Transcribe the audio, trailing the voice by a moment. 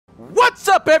What's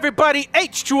up, everybody?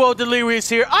 H2O Delirious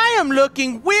here. I am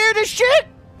looking weird as shit.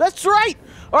 That's right.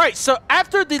 Alright, so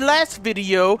after the last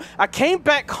video, I came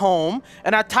back home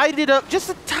and I tidied it up just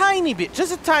a tiny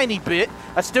bit.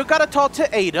 I still gotta talk to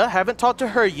Ada. Haven't talked to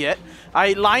her yet.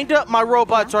 I lined up my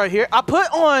robots right here.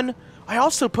 I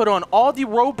also put on all the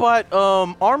robot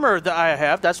armor that I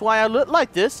have. That's why I look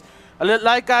like this. I look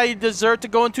like I deserve to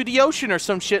go into the ocean or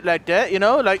some shit like that, you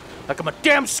know? Like I'm a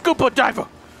damn scuba diver.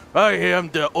 I am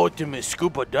the ultimate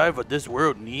scuba diver this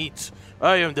world needs.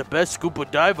 I am the best scuba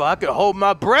diver. I can hold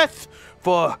my breath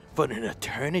for an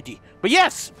eternity. But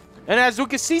yes, and as we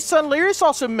can see, Delirious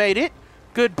also made it.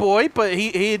 Good boy, but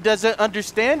he doesn't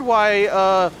understand why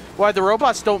the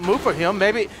robots don't move for him.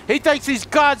 Maybe he thinks he's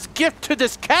God's gift to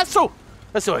this castle.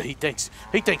 That's what he thinks.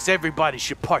 He thinks everybody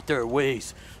should part their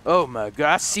ways. Oh my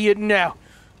God, I see it now.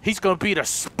 He's gonna be the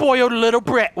spoiled little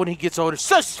brat when he gets older.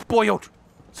 So spoiled.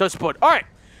 So spoiled. All right.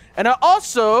 And I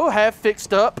also have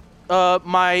fixed up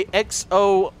my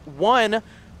XO1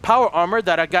 power armor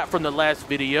that I got from the last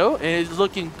video. And it's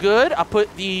looking good. I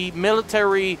put the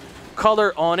military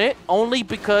color on it only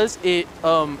because it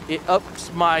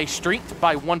ups my strength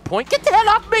by 1 point. Get the hell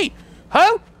off me!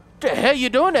 Huh? What the hell you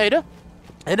doing, Ada?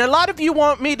 And a lot of you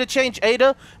want me to change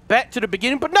Ada back to the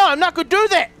beginning, but no, I'm not going to do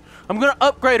that. I'm going to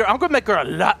upgrade her. I'm going to make her a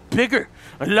lot bigger,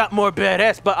 a lot more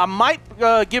badass, but I might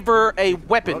give her a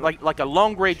weapon, like a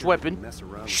long-range weapon.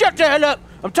 Shut the hell up.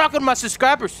 I'm talking to my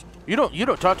subscribers. You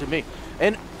don't talk to me.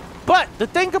 But the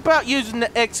thing about using the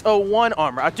XO1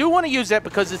 armor, I do want to use that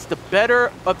because it's the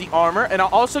better of the armor, and I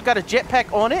also got a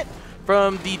jetpack on it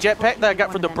from the jetpack that I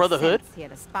got from the Brotherhood.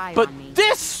 But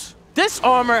this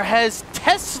armor has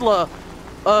Tesla.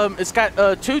 It's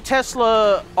got 2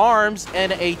 Tesla arms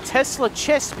and a Tesla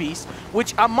chest piece,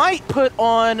 which I might put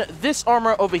on this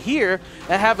armor over here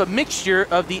and have a mixture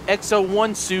of the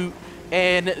XO1 suit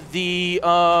and the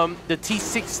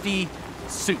T60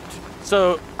 suit.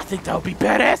 So I think that would be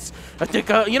badass. I think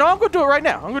you know, I'm gonna do it right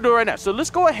now. So let's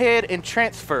go ahead and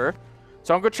transfer.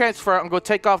 So I'm gonna transfer. I'm gonna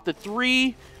take off the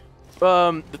three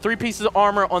pieces of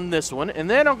armor on this one, and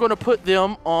then I'm gonna put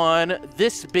them on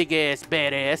this big ass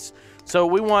badass. So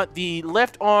we want the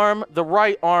left arm, the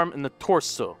right arm, and the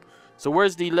torso. So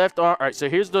where's the left arm? All right, so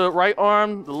here's the right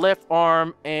arm, the left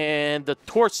arm, and the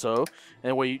torso.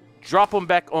 And we drop them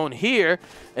back on here,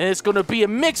 and it's going to be a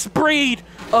mixed breed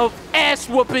of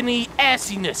ass-whooping-y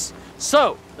assiness.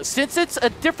 So since it's a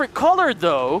different color,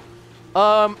 though,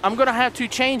 I'm going to have to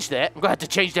change that. I'm going to have to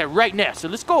change that right now. So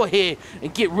let's go ahead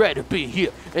and get ready to be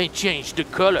here and change the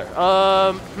color.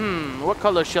 What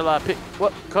color shall I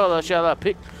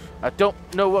pick? I don't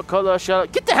know what color shall I...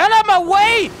 Get the hell out of my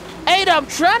way! Ada, I'm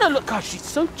trying to look... God, she's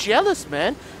so jealous,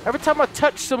 man. Every time I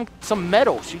touch some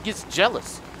metal, she gets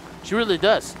jealous. She really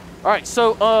does. All right,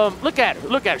 so, look at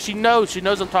her. She knows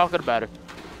I'm talking about her.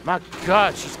 My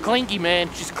God, she's clingy,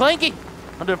 man. She's clingy.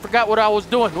 I forgot what I was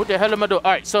doing. What the hell am I doing?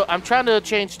 All right, so I'm trying to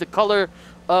change the color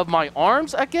of my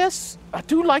arms, I guess. I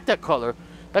do like that color.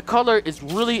 That color is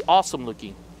really awesome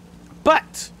looking.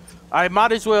 But I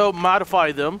might as well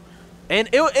modify them. And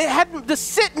it had the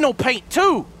Sentinel paint,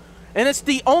 too. And it's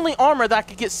the only armor that I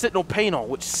could get Sentinel paint on,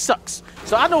 which sucks.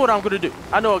 So I know what I'm going to do.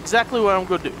 I know exactly what I'm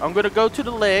going to do. I'm going to go to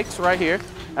the legs right here.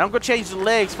 And I'm going to change the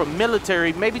legs from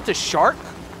military maybe to shark.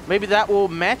 Maybe that will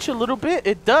match a little bit.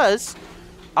 It does.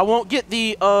 I won't get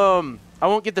the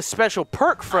special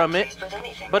perk from it,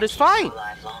 but it's fine.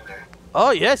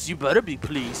 Oh, yes, you better be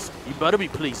pleased. You better be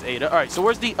pleased, Ada. All right, so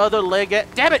where's the other leg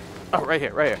at? Damn it. Oh, right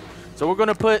here. So we're going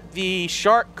to put the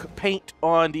shark paint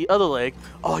on the other leg.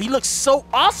 Oh, he looks so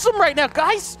awesome right now,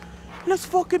 guys. He looks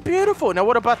fucking beautiful. Now,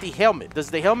 what about the helmet?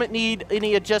 Does the helmet need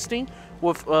any adjusting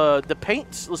with the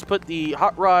paints? Let's put the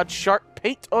Hot Rod shark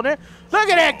paint on there. Look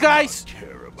at that, guys.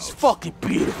 It's fucking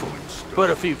beautiful. But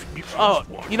if you... Oh,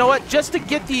 you know what? Just to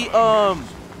get the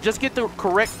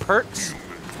correct perks,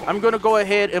 I'm going to go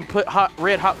ahead and put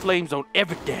red hot flames on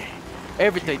everything.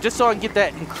 Everything. Just so I can get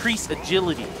that increased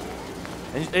agility.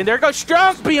 And there goes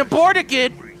Strong being bored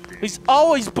again. He's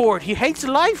always bored. He hates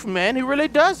life, man. He really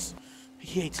does.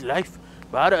 He hates life.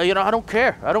 But, you know, I don't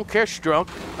care. I don't care, Strong.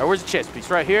 All right, where's the chest piece?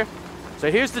 Right here. So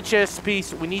here's the chest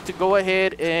piece. We need to go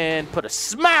ahead and put a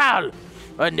smile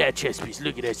on that chest piece.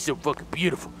 Look at that. So fucking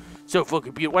beautiful. So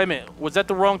fucking beautiful. Wait a minute. Was that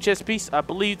the wrong chest piece? I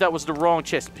believe that was the wrong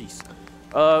chest piece.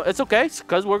 It's okay,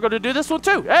 because we're going to do this one,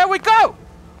 too. There we go.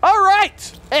 All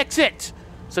right. Exit.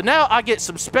 So now I get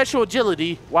some special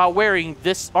agility while wearing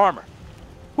this armor.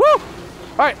 Woo! All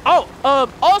right. Oh,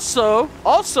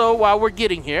 also, while we're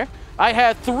getting here, I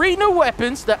have 3 new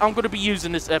weapons that I'm going to be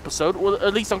using this episode. Well,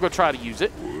 at least I'm going to try to use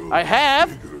it. I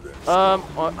have,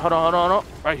 hold on.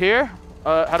 Right here.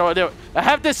 How do I do it? I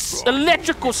have this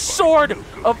electrical sword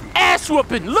of ass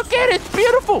whooping. Look at it. It's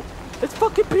beautiful. It's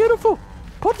fucking beautiful.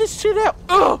 Put this shit out.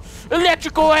 Ugh.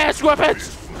 Electrical ass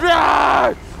weapons.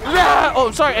 Ah! Ah! Oh,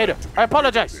 I'm sorry, Ada. I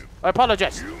apologize. I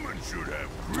apologize.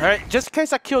 All right, just in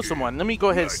case I kill someone, let me go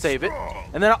ahead and save it.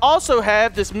 And then I also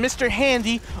have this Mr.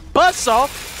 Handy buzzsaw,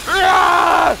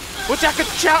 which I can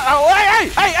shout. Oh,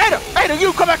 hey, Ada,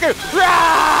 you come back here.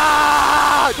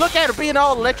 Look at her being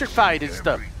all electrified and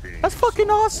stuff. That's fucking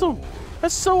awesome.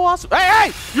 That's so awesome.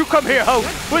 Hey, you come here, ho.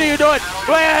 What are you doing?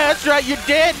 Well, that's right, you're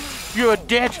dead. You're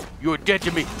dead. You're dead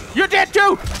to me. You're dead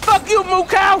too. Fuck you, moo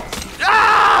cow.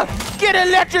 Get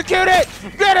electrocuted.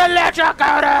 Get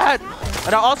electrocuted.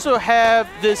 And I also have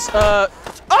this, oh!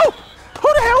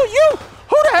 Who the hell are you?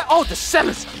 Who the hell? Oh, the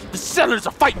sellers. The sellers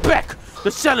are fighting back.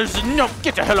 The sellers, no,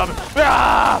 get the hell out of me.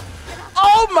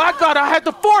 Oh my God, I had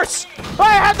the force.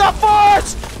 I had the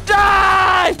force.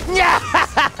 Die! Yeah!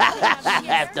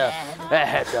 I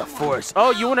had the force. Oh,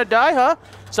 you want to die, huh?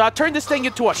 So I turned this thing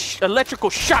into a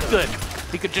electrical shotgun.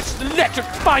 You could just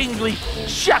electrifyingly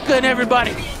shotgun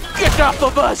everybody. Get off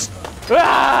of us.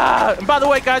 And by the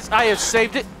way, guys, I have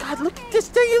saved it. God, look at this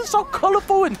thing. It's so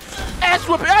colorful and ass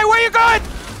whooping. Hey, where you going?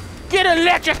 Get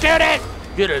electrocuted.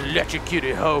 Get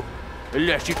electrocuted, ho.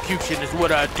 Electrocution is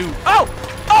what I do. Oh,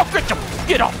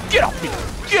 get off me.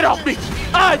 Get off me.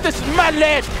 This is my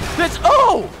land.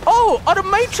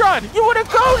 Automatron. You want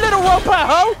to go, little robot,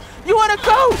 ho? You want to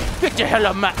go? Get the hell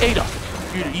out of my Ada.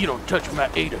 You don't touch my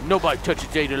Ada. Nobody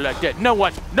touches Ada like that. No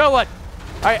one.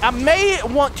 All right, I may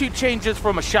want to change this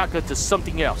from a shotgun to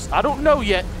something else. I don't know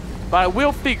yet, but I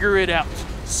will figure it out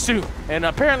soon. And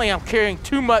apparently I'm carrying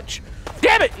too much.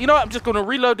 Damn it! You know what? I'm just going to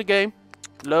reload the game.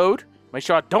 Load. Make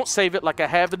sure I don't save it like I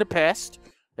have in the past.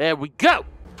 There we go.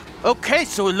 Okay,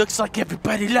 so it looks like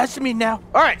everybody loves me now.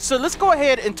 All right, so let's go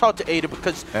ahead and talk to Ada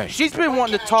because she's been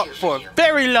wanting to talk for a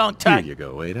very long time. Here you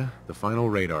go, Ada. The final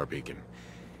radar beacon.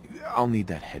 I'll need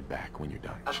that head back when you're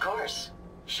done. Of course.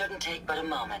 Shouldn't take but a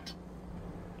moment.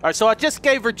 All right, so I just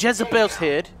gave her Jezebel's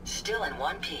head. Still in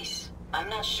one piece. I'm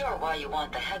not sure why you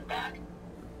want the head back.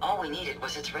 All we needed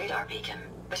was its radar beacon.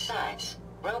 Besides,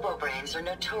 robo-brains are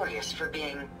notorious for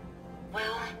being,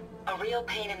 well, a real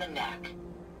pain in the neck.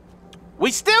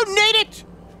 We still need it!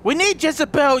 We need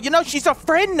Jezebel. You know, she's a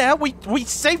friend now. We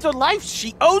saved her life.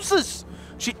 She owes us.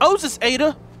 She owes us,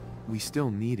 Ada. We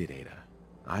still need it, Ada.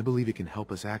 I believe it can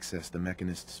help us access the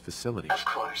Mechanist's facility. Of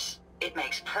course. It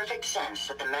makes perfect sense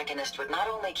that the Mechanist would not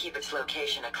only keep its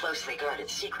location a closely guarded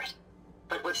secret,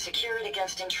 but would secure it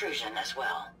against intrusion as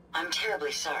well. I'm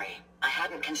terribly sorry. I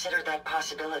hadn't considered that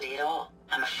possibility at all.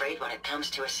 I'm afraid when it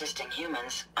comes to assisting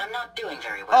humans, I'm not doing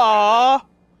very well. Aww.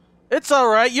 It's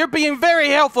alright. You're being very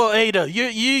helpful, Ada.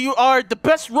 You are the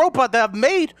best robot that I've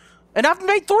made, and I've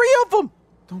made 3 of them.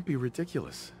 Don't be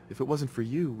ridiculous. If it wasn't for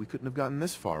you, we couldn't have gotten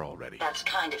this far already. That's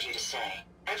kind of you to say.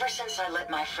 Ever since I let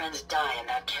my friends die in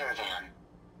that caravan,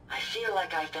 I feel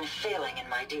like I've been failing in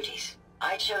my duties.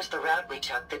 I chose the route we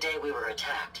took the day we were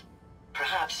attacked.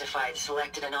 Perhaps if I had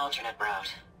selected an alternate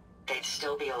route, they'd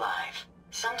still be alive.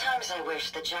 Sometimes I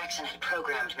wish that Jackson had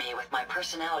programmed me with my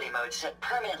personality mode set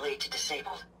permanently to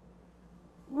disabled.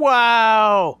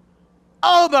 Wow.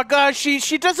 Oh my God, she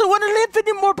doesn't want to live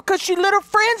anymore because she let her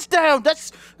friends down.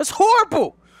 That's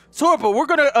horrible. It's horrible. We're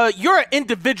gonna, you're an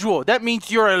individual. That means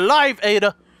you're alive,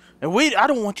 Ada. And I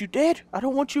don't want you dead. I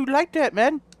don't want you like that,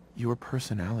 man. Your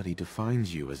personality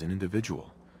defines you as an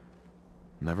individual.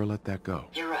 Never let that go.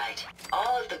 You're right.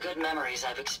 All of the good memories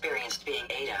I've experienced being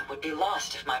Ada would be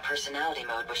lost if my personality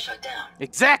mode was shut down.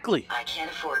 Exactly. I can't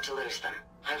afford to lose them.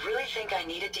 I really think I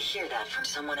needed to hear that from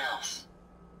someone else.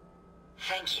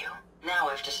 Thank you. Now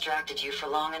I've distracted you for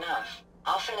long enough.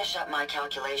 I'll finish up my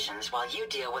calculations while you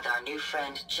deal with our new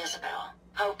friend, Jezebel.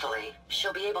 Hopefully,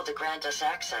 she'll be able to grant us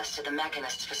access to the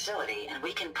Mechanist's facility, and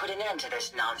we can put an end to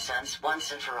this nonsense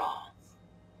once and for all.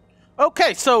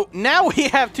 Okay, so now we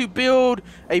have to build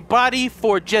a body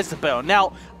for Jezebel.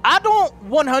 Now, I don't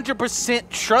 100%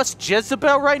 trust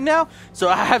Jezebel right now, so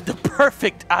I have the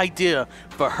perfect idea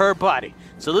for her body.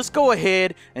 So let's go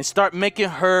ahead and start making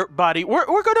her body. We're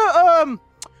gonna,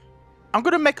 I'm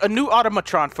gonna make a new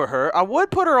Automatron for her. I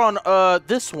would put her on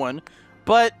this one,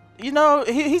 but you know,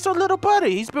 he's a little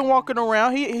buddy. He's been walking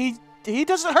around. He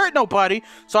doesn't hurt nobody,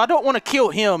 so I don't want to kill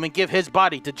him and give his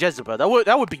body to Jezebel.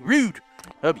 That would be rude.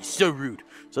 That would be so rude.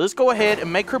 So let's go ahead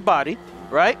and make her body,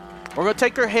 right? We're gonna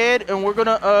take her head and we're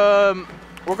gonna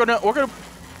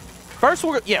first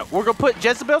we're gonna put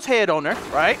Jezebel's head on her,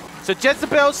 right? So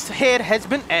Jezebel's head has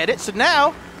been added. So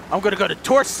now I'm gonna go to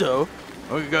torso.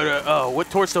 We're gonna go to what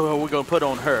torso are we gonna put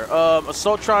on her?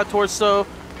 Assaultron torso.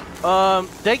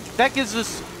 That gives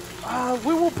us.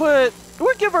 We will put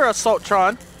we'll give her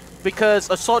Assaultron because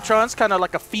Assaultron's kind of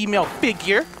like a female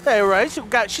figure. Hey, right? She's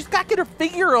got to get her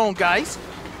figure on, guys.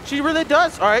 She really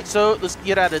does. All right, so let's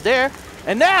get out of there.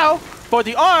 And now for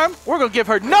the arm, we're gonna give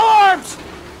her no arms.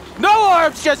 No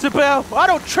arms, Jezebel. I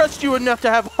don't trust you enough to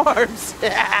have arms.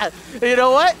 You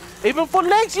know what? Even for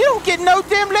legs, you don't get no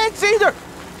damn legs either.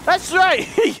 That's right.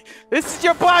 This is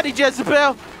your body,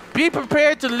 Jezebel. Be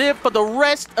prepared to live for the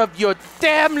rest of your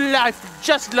damn life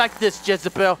just like this,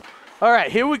 Jezebel. All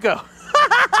right, here we go.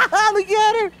 Look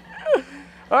at her.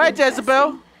 All right,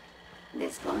 Jezebel.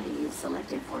 This body you've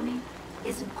selected for me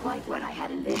isn't quite what I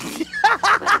had envisioned,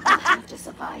 but it will have to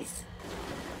suffice.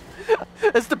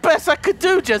 It's the best I could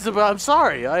do, Jezebel. I'm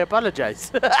sorry. I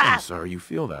apologize. I'm sorry you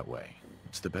feel that way.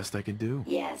 It's the best I can do.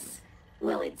 Yes.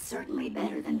 Well, it's certainly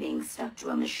better than being stuck to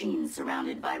a machine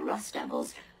surrounded by rust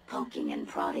devils poking and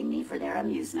prodding me for their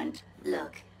amusement.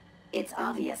 Look, it's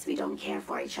obvious we don't care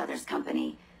for each other's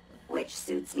company, which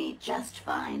suits me just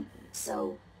fine.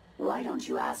 So, why don't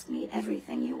you ask me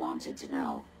everything you wanted to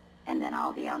know, and then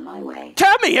I'll be on my way.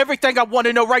 Tell me everything I want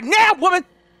to know right now, woman!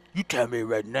 You tell me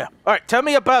right now. All right, tell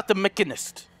me about the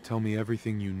Mechanist. Tell me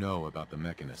everything you know about the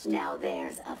Mechanist. Now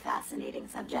there's a fascinating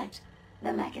subject.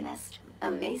 The Mechanist,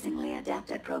 amazingly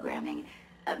adept at programming,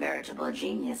 a veritable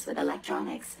genius with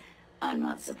electronics. I'm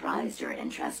not surprised you're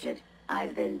interested.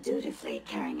 I've been dutifully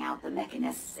carrying out the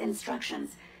Mechanist's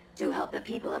instructions to help the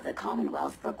people of the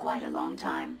Commonwealth for quite a long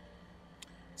time.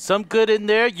 Some good in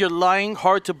there. You're lying,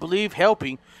 hard to believe,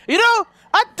 helping. You know,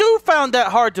 I do found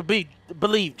that hard to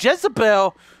believe.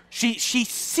 Jezebel, she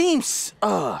seems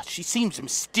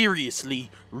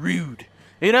mysteriously rude.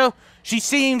 You know,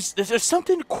 there's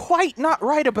something quite not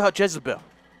right about Jezebel.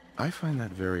 I find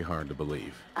that very hard to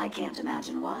believe. I can't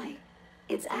imagine why.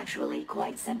 It's actually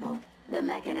quite simple. The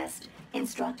Mechanist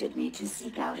instructed me to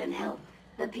seek out and help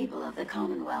the people of the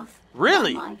Commonwealth.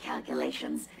 Really? By my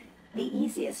calculations, the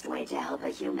easiest way to help a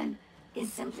human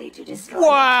is simply to destroy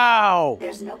Wow! it.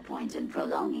 There's no point in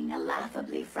prolonging a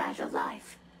laughably fragile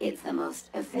life. It's the most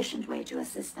efficient way to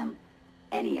assist them.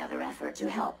 Any other effort to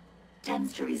help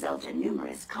tends to result in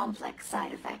numerous complex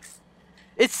side effects.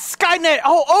 It's Skynet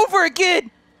all over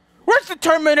again! Where's the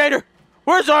Terminator?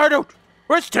 Where's Arnold?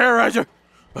 Where's Terrorizer?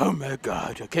 Oh my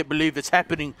god, I can't believe it's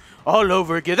happening all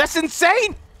over again. That's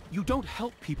insane! You don't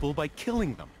help people by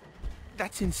killing them.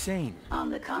 That's insane. On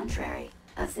the contrary,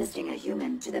 assisting a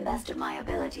human to the best of my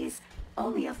abilities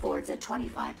only affords a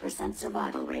 25%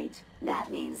 survival rate.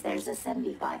 That means there's a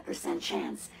 75%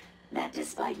 chance that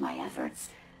despite my efforts,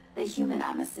 the human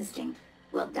I'm assisting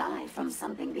will die from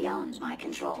something beyond my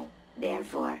control.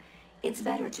 Therefore, it's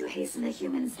better to hasten the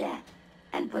human's death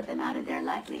and put them out of their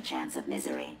likely chance of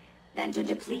misery than to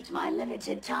deplete my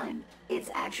limited time. It's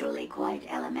actually quite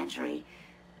elementary,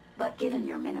 but given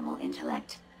your minimal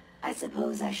intellect, I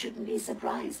suppose I shouldn't be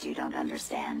surprised you don't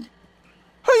understand.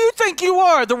 Who you think you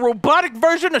are, the robotic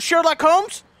version of Sherlock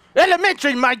Holmes?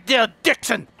 Elementary, my dear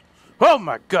Dixon! Oh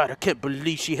my god, I can't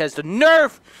believe she has the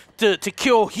nerve to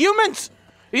kill humans!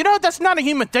 You know, that's not a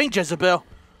human thing, Jezebel.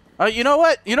 You know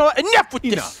what? Enough with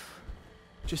this! Enough!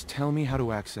 Just tell me how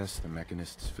to access the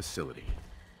Mechanist's facility.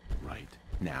 Right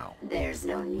now. There's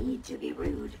no need to be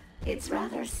rude. It's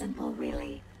rather simple,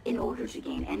 really. In order to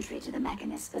gain entry to the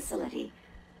Mechanist facility,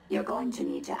 you're going to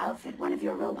need to outfit one of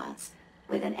your robots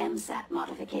with an MSAT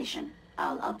modification.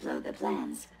 I'll upload the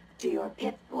plans to your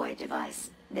Pip-Boy device.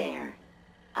 There.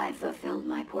 I've fulfilled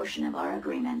my portion of our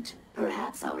agreement.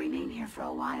 Perhaps I'll remain here for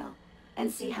a while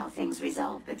and see how things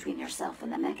resolve between yourself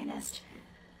and the Mechanist.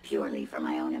 Purely for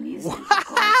my own amusement, of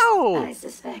course. I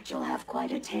suspect you'll have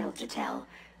quite a tale to tell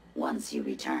once you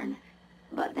return.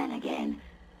 But then again,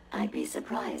 I'd be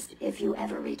surprised if you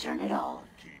ever return at all.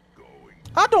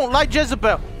 I don't like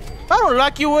Jezebel. I don't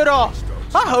like you at all.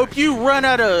 I hope you run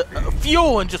out of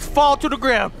fuel and just fall to the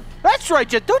ground. That's right,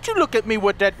 don't you look at me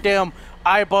with that damn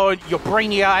eyeball in your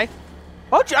brainy eye.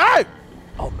 Oh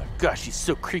my gosh, she's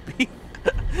so creepy.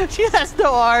 She has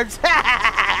no arms.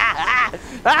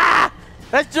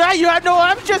 That's right, you have no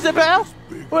arms, Jezebel.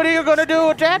 What are you gonna do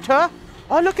with that, huh?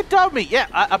 Oh, look at Dog Meat. Yeah,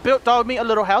 I built Dog Meat a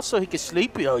little house so he could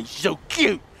sleep. Oh, he's so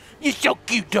cute. You're so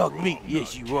cute, Dog Meat.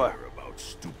 Yes, you are.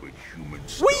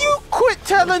 Will you quit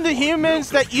telling the humans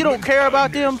that you don't care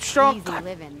about them, Strong? God,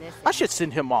 I should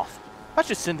send him off. I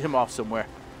should send him off somewhere.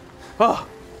 Oh,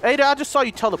 Ada, I just saw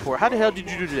you teleport. How the hell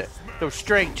did you do that? That was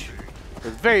strange. It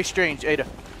was very strange, Ada.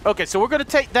 Okay, so we're going to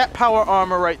take that power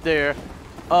armor right there.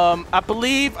 I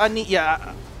believe I need...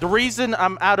 Yeah, the reason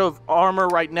I'm out of armor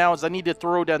right now is I need to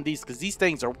throw down these because these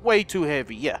things are way too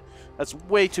heavy. Yeah, that's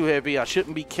way too heavy. I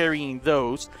shouldn't be carrying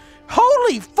those.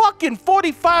 Holy fucking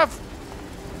 45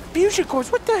 fusion cores.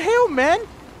 What the hell, man?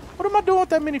 What am I doing with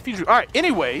that many features? All right,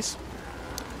 anyways,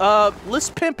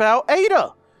 let's pimp out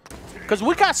Ada. Because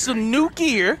we got some new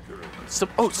gear.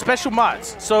 Special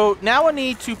mods. So now I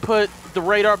need to put the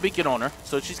radar beacon on her.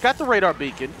 So she's got the radar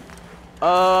beacon.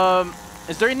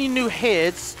 Is there any new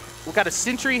heads? We got a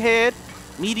sentry head,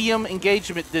 medium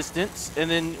engagement distance,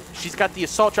 and then she's got the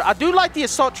Assaultron. I do like the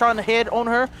Assaultron head on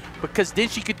her because then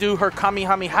she could do her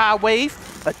Kamehameha wave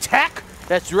attack.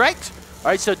 That's right. All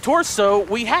right, so torso.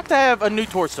 We have to have a new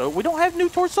torso. We don't have new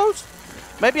torsos?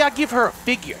 Maybe I give her a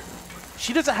figure.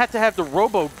 She doesn't have to have the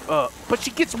Robo, but she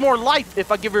gets more life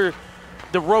if I give her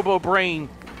the Robo Brain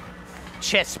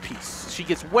chest piece. She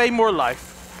gets way more life.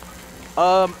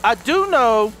 I do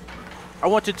know I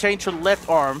want to change her left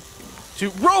arm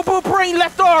to Robo Brain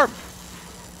left arm.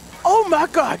 Oh my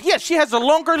God. Yeah, she has a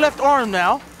longer left arm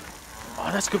now.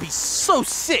 Oh, that's going to be so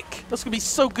sick. That's going to be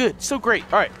so good. So great.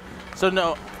 All right. So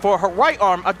now for her right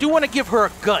arm, I do want to give her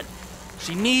a gun.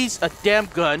 She needs a damn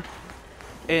gun.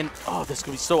 And, oh, that's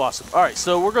going to be so awesome. All right.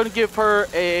 So we're going to give her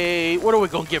a, what are we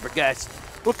going to give her, guys?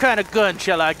 What kind of gun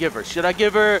shall I give her? Should I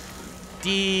give her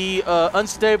the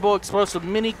unstable explosive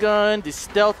minigun, the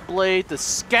stealth blade, the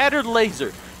scattered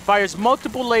laser? Fires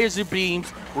multiple laser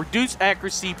beams, reduced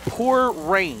accuracy, poor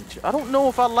range. I don't know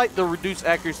if I like the reduced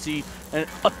accuracy. And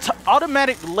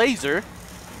automatic laser,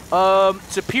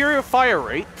 superior fire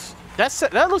rate.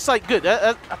 That looks like good.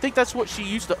 I think that's what she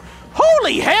used to.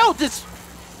 Holy hell!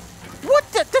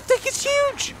 What? That thing is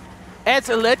huge. Adds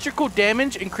electrical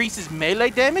damage, increases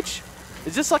melee damage.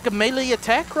 Is this like a melee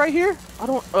attack right here? I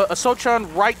don't.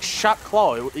 Assaultron right shot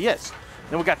claw. Yes.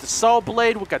 Then we got the saw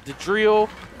blade. We got the drill,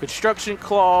 construction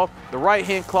claw, the right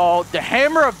hand claw, the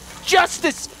hammer of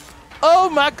justice. Oh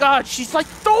my God, she's like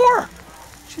Thor.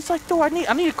 She's like Thor. I need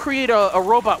to create a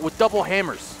robot with double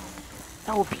hammers.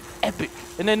 That would be epic.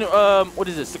 And then what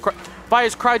is this?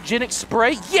 Fires cryogenic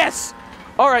spray. Yes.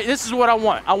 All right, this is what I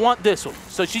want. I want this one.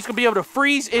 So she's gonna be able to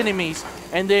freeze enemies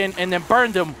and then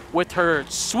burn them with her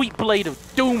sweet blade of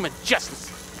doom and justice.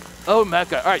 Oh my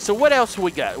God. All right, so what else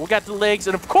we got? We got the legs,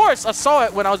 and of course I saw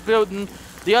it when I was building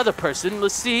the other person.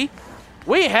 Let's see.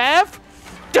 We have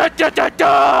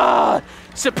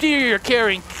superior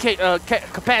carrying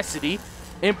capacity,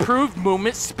 improved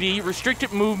movement speed,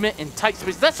 restricted movement in tight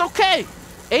space. That's okay.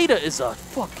 Ada is a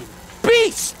fucking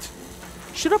beast.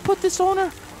 Should I put this on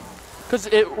her? Because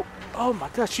it, oh my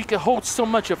gosh, she can hold so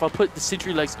much if I put the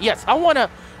sentry legs. Yes, I wanna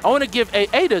give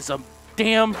Ada's a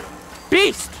damn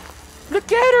beast. Look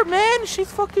at her, man.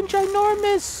 She's fucking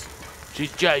ginormous.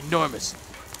 She's ginormous.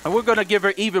 And we're gonna give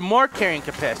her even more carrying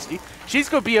capacity. She's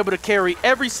gonna be able to carry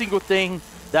every single thing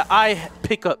that I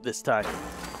pick up this time.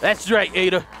 That's right,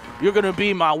 Ada. You're gonna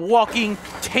be my walking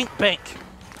tank bank.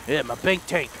 Yeah, my bank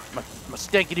tank. My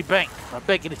stankity bank. My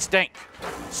bankity stank.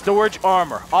 Storage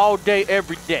armor all day,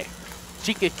 every day.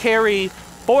 She could carry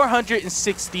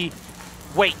 460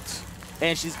 weight,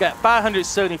 and she's got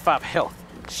 575 health.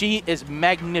 She is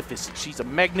magnificent. She's a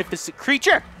magnificent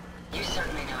creature. You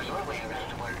certainly know your way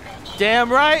around a workbench.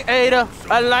 Damn right, Ada.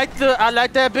 I like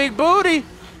that big booty.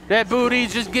 That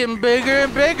booty's just getting bigger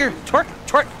and bigger. Twerk,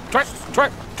 twerk, twerk,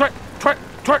 twerk, twerk, twerk,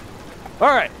 twerk.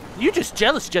 All right, you just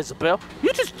jealous, Jezebel.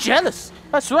 You just jealous.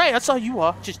 That's right. That's all you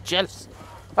are. Just jealous.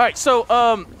 All right, so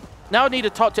now I need to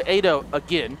talk to Ada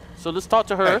again. So let's talk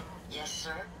to her. Yes,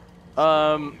 sir.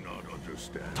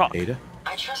 Talk. Ada?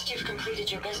 I trust you've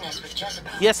completed your business with Jezebel.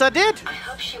 Yes, I did. I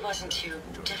hope she wasn't too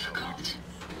difficult.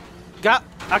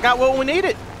 I got what we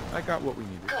needed. I got what we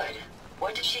needed. Good.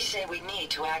 What did she say we need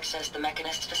to access the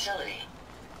Mechanist facility?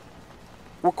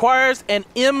 Requires an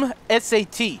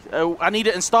MSAT. I need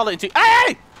to install it into.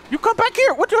 Hey! You come back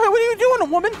here. What are you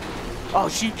doing, woman? Oh,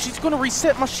 she's gonna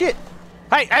reset my shit.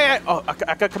 Hey! Oh,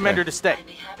 I got Commander to stay.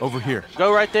 Over here.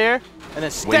 Go right there, and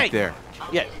then stay. Wait there.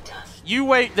 Yeah. You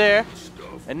wait there,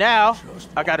 and now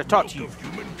I gotta talk to you.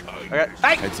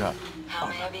 Hey! Heads up. How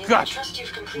may I be? God. I trust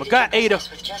you've completed God, your Ada.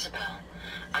 business with Jezebel.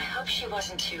 I hope she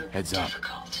wasn't too Heads up.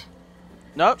 difficult.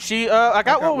 Nope. I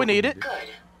got what we needed. Good.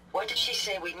 What did she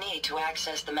say we need to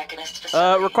access the Mechanist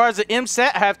facility? Requires an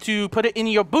MSAT. Have to put it in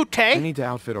your boot. I need to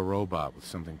outfit a robot with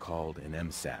something called an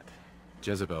MSAT.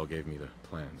 Jezebel gave me the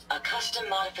plans. A custom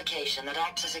modification that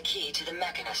acts as a key to the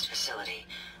Mechanist facility.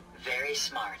 Very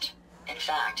smart. In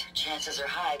fact, chances are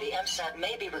high the MSAT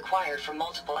may be required for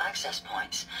multiple access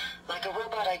points, like a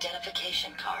robot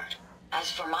identification card. As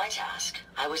for my task,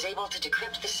 I was able to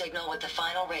decrypt the signal with the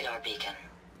final radar beacon.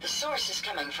 The source is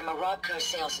coming from a Robco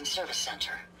sales and service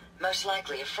center, most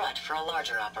likely a front for a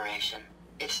larger operation.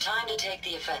 It's time to take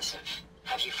the offensive.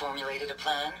 Have you formulated a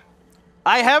plan?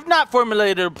 I have not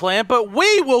formulated a plan, but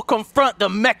we will confront the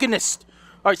Mechanist.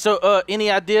 All right, so any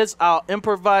ideas? I'll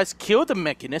improvise, kill the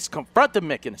Mechanist, confront the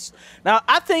Mechanist. Now,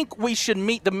 I think we should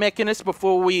meet the Mechanist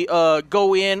before we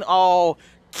go in all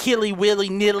killy willy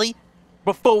nilly,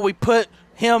 before we put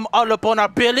him all up on our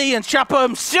belly and chop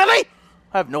him silly.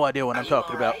 I have no idea what I'm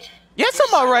talking about. Yes,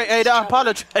 I'm all right, Ada. I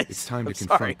apologize. It's time to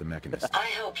confront the Mechanist. I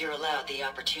hope you're allowed the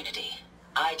opportunity.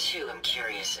 I, too, am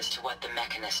curious as to what the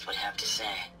Mechanist would have to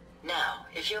say. Now,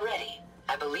 if you're ready,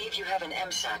 I believe you have an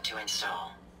MSAT to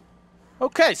install.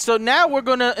 Okay, so now we're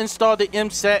going to install the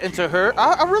MSAT into her.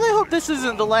 I really hope this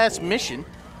isn't the last mission.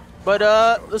 But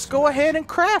let's go ahead and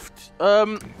craft.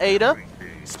 Ada,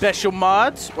 special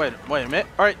mods. Wait a minute.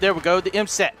 All right, there we go. The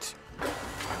MSAT. All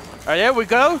right, there we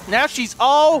go. Now she's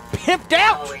all pimped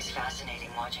out. Always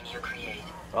fascinating watching you create.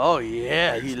 Oh,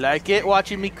 yeah. You like it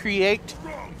watching me create?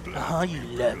 Oh, you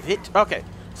love it. Okay,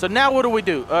 so now what do we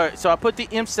do? All right, so I put the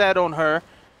MSAT on her.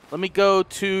 Let me go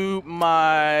to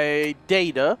my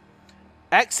data.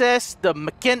 Access the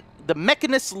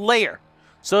Mechanist Lair.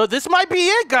 So this might be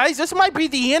it, guys. This might be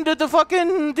the end of the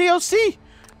fucking DLC.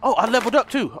 Oh, I leveled up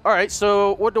too. All right,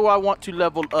 so what do I want to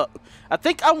level up? I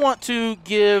think I want to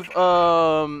give,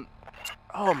 oh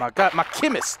my God, my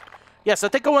Chemist. Yes, I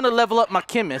think I want to level up my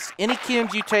Chemist. Any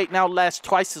chems you take now last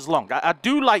twice as long. I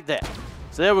do like that.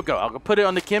 So there we go. I'll put it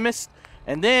on the Chemist.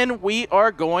 And then we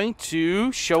are going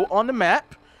to show on the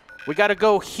map. We got to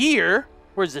go here.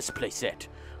 Where's this place at?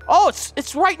 Oh,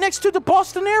 it's right next to the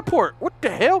Boston Airport. What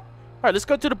the hell? All right, let's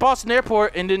go to the Boston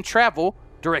Airport and then travel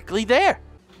directly there.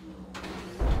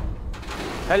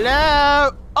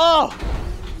 Hello. Oh,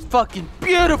 it's fucking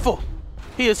beautiful.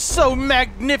 He is so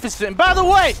magnificent. By the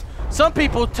way, some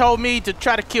people told me to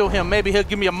try to kill him. Maybe he'll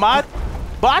give me a mod.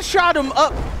 But I shot him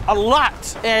up a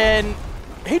lot, and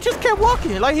he just kept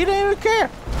walking like he didn't even care.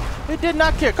 He did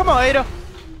not care. Come on, Ada.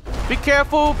 Be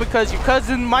careful because your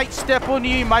cousin might step on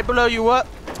you. He might blow you up.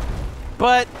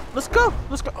 But let's go.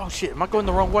 Let's go. Oh, shit. Am I going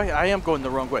the wrong way? I am going the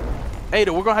wrong way.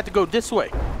 Ada, we're going to have to go this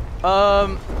way.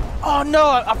 Oh, no.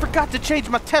 I forgot to change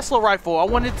my Tesla rifle. I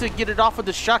wanted to get it off of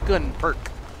the shotgun perk.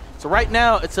 So right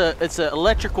now, it's a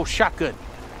electrical shotgun.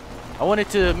 I wanted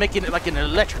to make it like an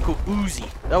electrical Uzi.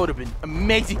 That would have been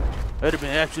amazing. That would have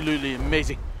been absolutely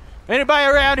amazing. Anybody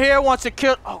around here wants to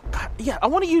kill... Oh, God. Yeah, I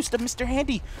want to use the Mr.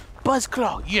 Handy Buzz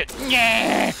Claw.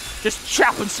 Yeah. Just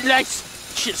chop and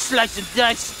slice. Shit, slice and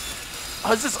dice. Oh,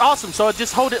 this is awesome. So I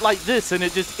just hold it like this, and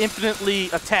it just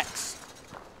infinitely attacks.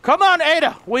 Come on,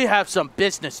 Ada. We have some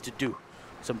business to do.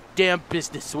 Some damn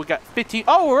business. So we got 15...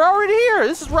 Oh, we're already here.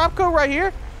 This is Robco right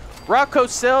here. Robco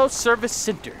Sales Service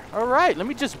Center. All right, let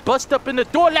me just bust up in the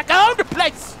door like I own the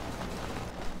place.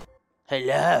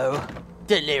 Hello.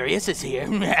 Delirious is here.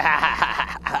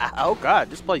 Oh, God.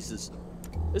 This place is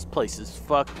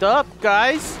fucked up,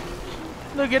 guys.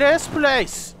 Look at this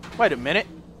place. Wait a minute.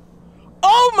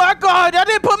 Oh my God! I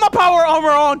didn't put my power armor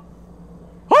on.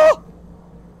 Oh!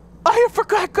 I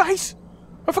forgot, guys.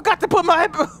 I forgot to put my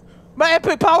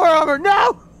epic power armor.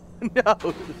 No,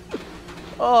 no.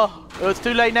 Oh, it's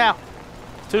too late now.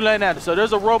 It's too late now. So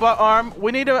there's a robot arm.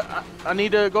 We need to. I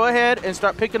need to go ahead and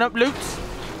start picking up loots.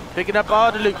 Picking up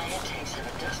all the loot.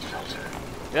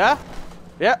 Yeah,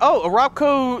 yeah. Oh, a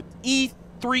Robco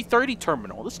E330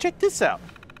 terminal. Let's check this out.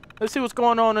 Let's see what's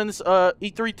going on in this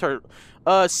E3 terminal.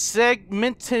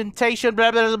 Segmentation, blah,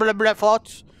 blah, blah, blah,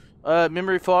 faults.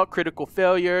 Memory fault, critical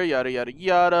failure, yada, yada,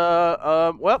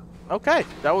 yada. Well, okay.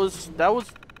 That was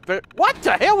very... What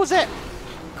the hell was that?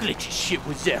 Glitchy shit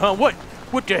was that, huh?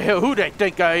 What the hell? Who they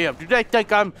think I am? Do they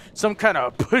think I'm some kind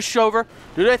of pushover?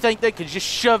 Do they think they can just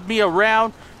shove me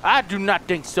around? I do not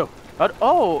think so.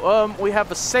 We have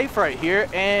a safe right here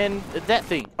and that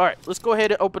thing. All right, let's go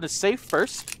ahead and open the safe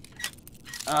first.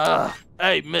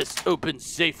 I must open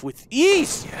safe with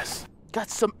ease. Yes.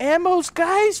 Got some ammos,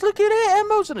 guys. Look at that.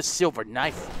 Ammos and a silver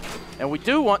knife. And we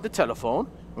do want the telephone.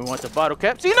 We want the bottle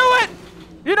caps. You know what?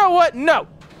 You know what? No.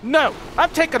 No. I'm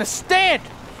taking a stand.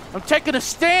 I'm taking a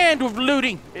stand with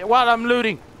looting while I'm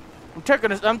looting.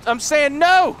 I'm saying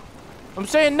no. I'm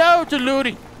saying no to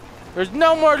looting. There's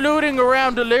no more looting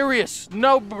around Delirious.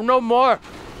 No more.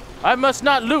 I must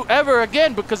not loot ever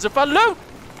again because if I loot,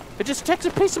 it just takes a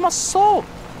piece of my soul.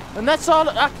 And that's all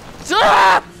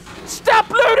Stop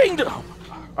looting!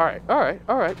 All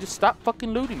right. Just stop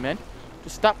fucking looting, man.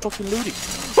 Just stop fucking looting.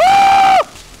 Ah!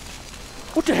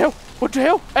 What the hell?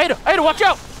 Ada, watch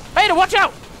out! Ada, watch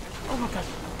out! Oh my God.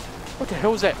 What the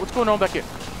hell was that? What's going on back here?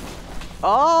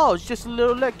 Oh, it's just a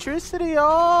little electricity.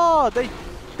 Oh,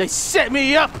 they set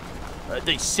me up.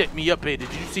 They set me up, Ada.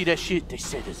 Did you see that shit? They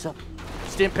set us up.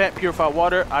 Stim pack, purified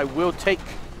water. I will take.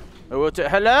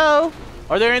 Hello?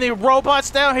 Are there any robots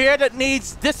down here that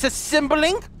needs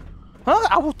disassembling? Huh?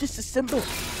 I will disassemble.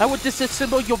 I will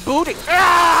disassemble your booty.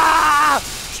 Ah!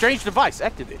 Strange device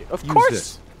activated. Of Use course.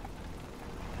 this.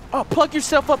 Oh, plug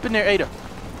yourself up in there, Ada.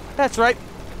 That's right.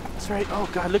 That's right. Oh,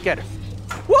 God, look at her.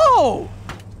 Whoa!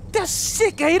 That's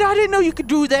sick, Ada. I didn't know you could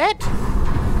do that.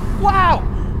 Wow.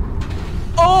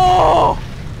 Oh!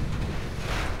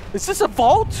 Is this a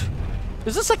vault?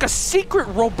 Is this like a secret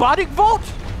robotic vault?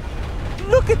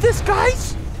 Look at this,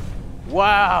 guys.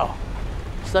 Wow.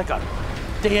 It's like a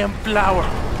damn flower.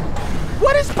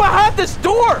 What is behind this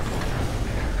door?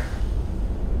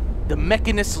 The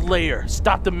Mechanist Lair.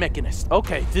 Stop the Mechanist.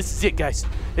 Okay, this is it, guys.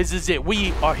 This is it.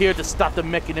 We are here to stop the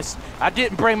Mechanist. I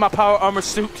didn't bring my power armor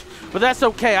suit, but that's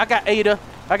okay. I got Ada.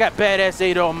 I got badass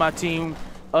Ada on my team.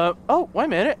 Oh, wait a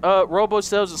minute. Robo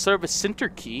Sales and Service Center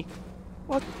Key.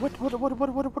 What,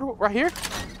 right here?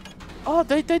 Oh,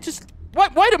 they just...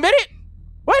 Wait a minute!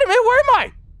 Wait a minute, where am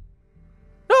I?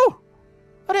 No!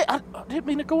 I didn't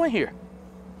mean to go in here.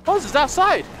 Oh, this is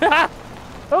outside.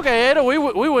 Okay, Ada, we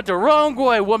went the wrong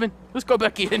way, woman. Let's go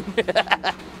back in.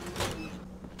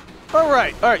 All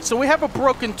right, so we have a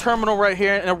broken terminal right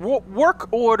here, and a work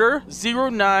order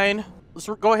 09. Let's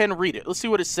go ahead and read it. Let's see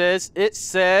what it says. It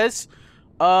says,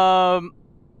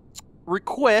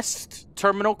 request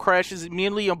terminal crashes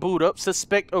immediately on boot up.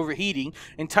 Suspect overheating.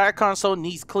 Entire console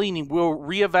needs cleaning. We'll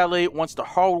reevaluate once the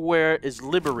hardware is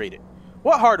liberated.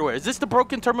 What hardware? Is this the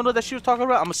broken terminal that she was talking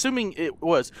about? I'm assuming it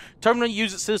was. Terminal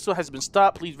user system has been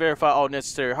stopped. Please verify all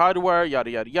necessary hardware.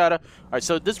 Yada, yada, yada. All right,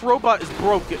 so this robot is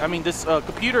broken. I mean, this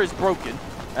computer is broken.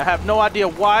 I have no idea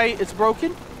why it's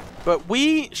broken, but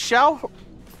we shall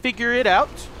figure it out.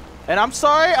 And I'm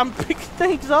sorry, I'm picking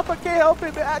things up. I can't help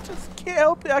it, man. I just can't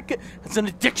help it. It's an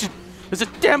addiction. It's a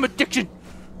damn addiction.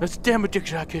 It's a damn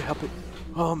addiction. I can't help it.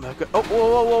 Oh, my God. Oh,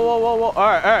 whoa. All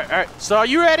right. So are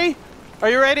you ready?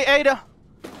 Are you ready, Ada?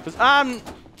 Because I'm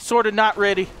sort of not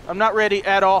ready. I'm not ready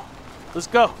at all. Let's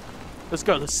go.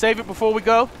 Let's save it before we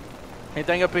go.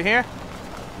 Anything up in here?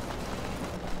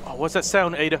 Oh, what's that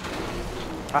sound, Ada?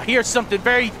 I hear something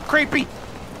very creepy.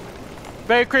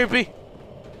 Very creepy.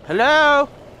 Hello?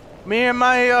 Me and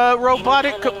my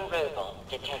robotic... robot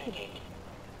detected.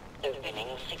 Opening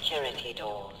security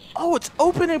doors. Oh, it's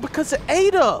opening because of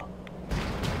Ada.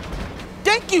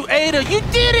 Thank you, Ada. You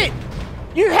did it.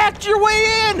 You hacked your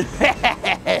way in!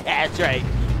 That's right.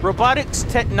 Robotics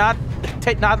technology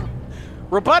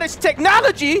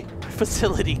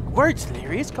facility. Words,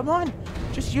 Delirious. Come on.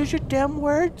 Just use your damn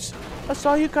words. That's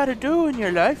all you gotta do in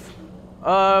your life.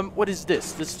 What is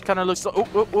this? This kind of looks like...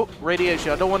 Oh,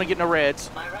 radiation. I don't want to get no reds.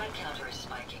 My ride counter is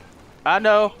spiking. I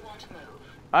know. You want to move?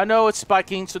 I know it's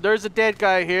spiking. So there's a dead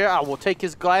guy here. I will take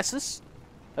his glasses.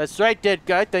 That's right, dead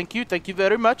guy. Thank you. Thank you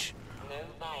very much.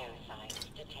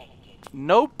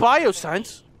 No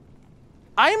biosigns.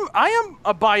 I am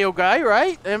a bio guy,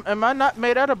 right? Am I not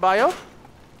made out of bio?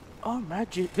 Oh my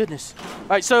goodness!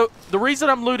 All right, so the reason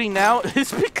I'm looting now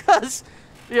is because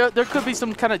there could be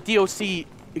some kind of DOC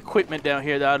equipment down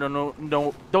here that I don't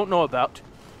know about.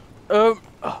 Come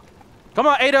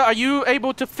on, Ada, are you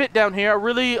able to fit down here? I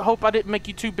really hope I didn't make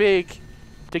you too big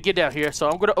to get down here. So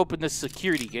I'm gonna open this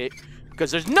security gate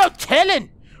because there's no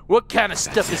telling what kind of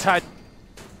stuff is hiding.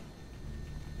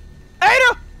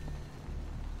 Ada!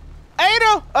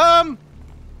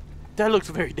 That looks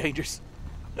very dangerous.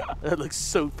 That looks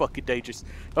so fucking dangerous.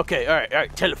 Okay, all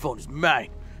right. Telephone is mine.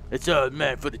 It's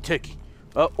mine for the techie.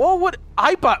 Oh, what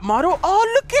iBot model?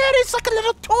 Oh, look at it. It's like a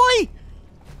little toy.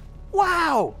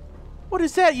 Wow. What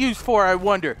is that used for, I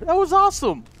wonder? That was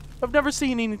awesome. I've never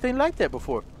seen anything like that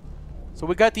before. So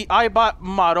we got the iBot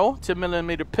model,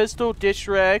 10mm pistol, dish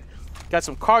rag. Got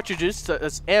some cartridges.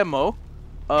 That's ammo.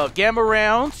 Gamma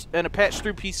rounds and a patch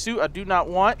 3-piece suit I do not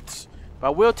want. But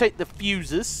I will take the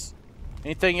fuses.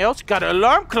 Anything else? Got an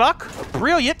alarm clock.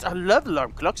 Brilliant. I love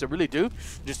alarm clocks. I really do.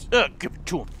 Just give it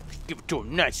to him. Give it to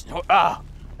him. Nice. Ah,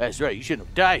 that's right. You shouldn't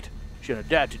have died. You shouldn't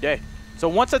have died today. So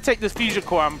once I take this fusion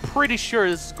core, I'm pretty sure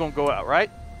this is going to go out,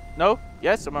 right? No?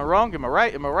 Yes? Am I wrong? Am I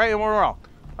right? Am I right? Am I wrong?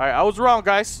 All right. I was wrong,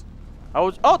 guys.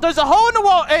 Oh, there's a hole in the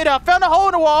wall, Ada. I found a hole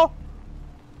in the wall.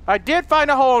 I did find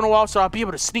a hole in the wall, so I'll be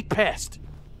able to sneak past.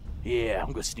 Yeah,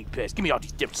 I'm gonna sneak past. Give me all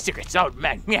these different secrets. Oh,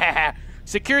 man. Yeah.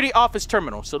 Security office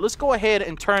terminal. So let's go ahead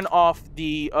and turn off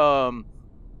the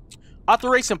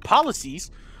authorization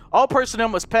policies. All personnel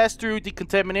must pass through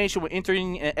decontamination when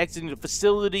entering and exiting the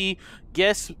facility.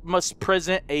 Guests must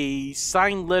present a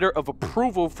signed letter of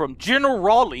approval from General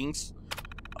Rawlings.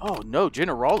 Oh, no,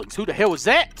 General Rawlings. Who the hell was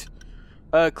that?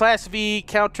 Class V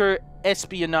counter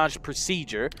espionage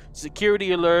procedure.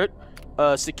 Security alert.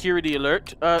 security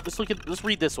alert. Let's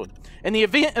read this one. In the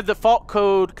event of the fault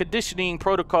code conditioning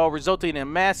protocol resulting in a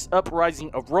mass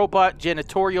uprising of robot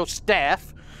janitorial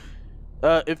staff,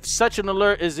 if such an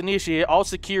alert is initiated, all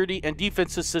security and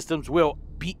defensive systems will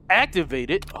be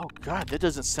activated. Oh god, that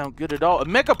doesn't sound good at all. A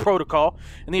mecha protocol.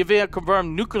 In the event of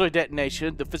confirmed nuclear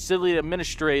detonation, the facility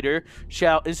administrator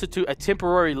shall institute a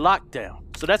temporary lockdown.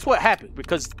 So that's what happened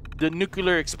because the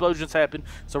nuclear explosions happened.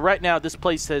 So right now this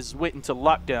place has went into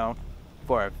lockdown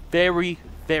for a very,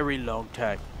 very long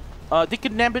time. They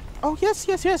can nab it. Oh yes.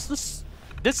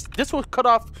 This will cut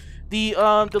off the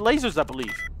lasers, I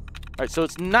believe. All right, so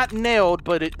it's not nailed,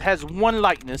 but it has one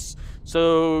likeness.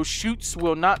 So shoots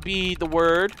will not be the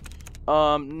word.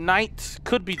 Night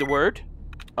could be the word.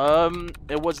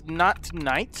 It was not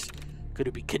night. Could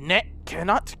it be connect?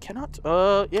 Cannot?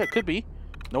 Yeah, it could be.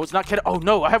 No, it's not cannot. Oh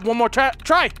no, I have one more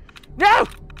try. No!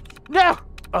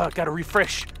 Gotta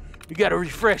refresh. You gotta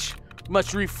refresh.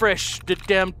 Must refresh the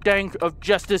damn thing of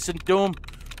justice and doom.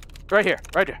 Right here.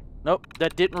 Nope,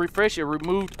 that didn't refresh. It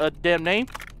removed a damn name.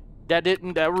 That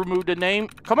removed the name.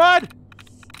 Come on!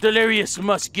 Delirious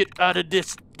must get out of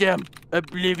this damn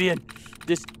oblivion.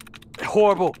 This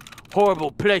horrible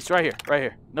place. Right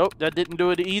here. Nope, that didn't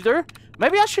do it either.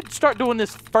 Maybe I should start doing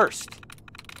this first.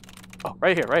 Oh,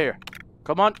 right here.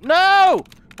 Come on. No!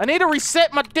 I need to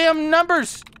reset my damn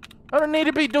numbers. I don't need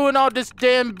to be doing all this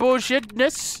damn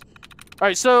bullshitness.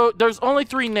 Alright, so there's only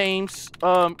 3 names.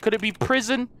 Could it be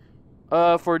prison?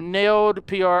 For nailed,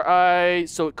 PRI,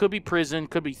 so it could be prison,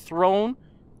 could be thrown.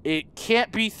 It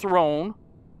can't be thrown.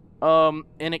 And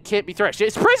it can't be thrashed.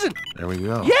 It's prison! There we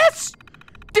go. Yes!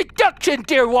 Deduction,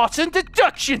 dear Watson,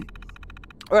 deduction!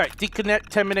 Alright,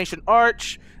 decontamination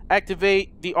arch.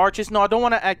 Activate the arches. No, I don't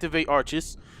want to activate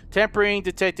arches. Tampering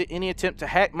detected. Any attempt to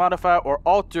hack, modify, or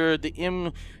alter the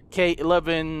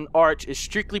MK11 arch is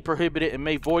strictly prohibited and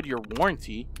may void your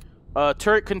warranty.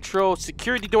 Turret control,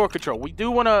 security door control. We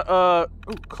do want to,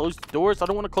 close the doors. I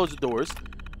don't want to close the doors.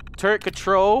 Turret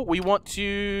control, we want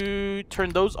to turn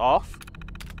those off.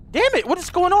 Damn it, what is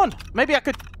going on? Maybe I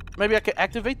could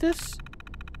activate this?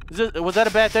 Was that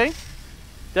a bad thing?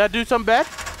 Did I do something bad?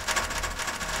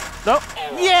 No?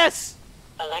 Error. Yes!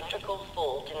 Electrical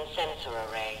fault in sensor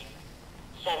array.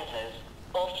 Sensors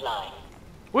offline.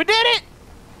 We did it!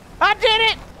 I did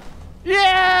it!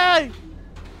 Yay!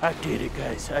 I did it,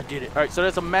 guys. I did it. All right, so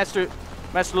that's a master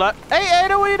lock. Hey,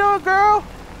 Ada, what you doing, girl?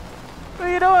 What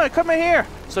are you doing? Come in here.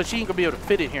 So she ain't gonna be able to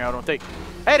fit in here, I don't think.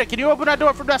 Ada, can you open that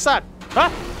door from that side?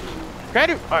 Huh? Can I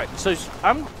do? All right, so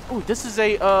ooh, this is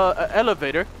a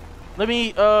elevator. Let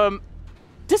me,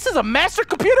 this is a master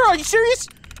computer? Are you serious?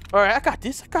 All right, I got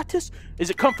this. Is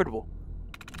it comfortable?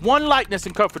 1 likeness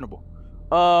and comfortable.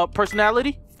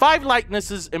 Personality? 5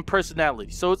 likenesses and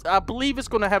personality. So I believe it's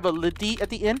going to have a lady at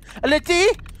the end. A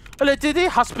lady,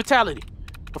 hospitality.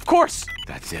 Of course.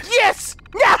 That's it. Yes!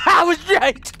 Yeah, I was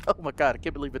right. Oh my god, I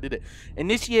can't believe I did it.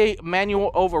 Initiate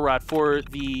manual override for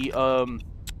the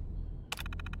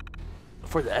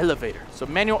elevator. So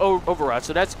manual override.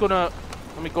 So that's going to,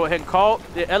 let me go ahead and call.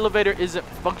 The elevator isn't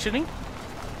functioning.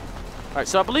 All right,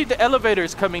 so I believe the elevator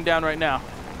is coming down right now.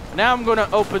 Now I'm going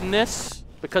to open this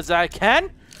because I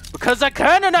can. Because I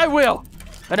can and I will.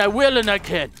 And I will and I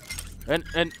can. And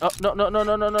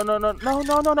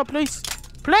no, please.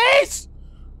 Please!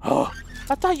 Oh,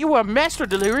 I thought you were a master,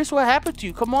 Delirious. What happened to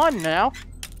you? Come on now.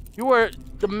 You were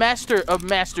the master of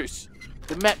masters.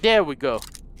 There we go.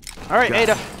 All right,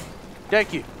 Ada.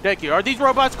 Thank you. Are these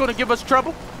robots going to give us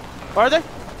trouble? Are they?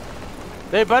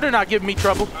 They better not give me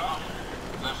trouble.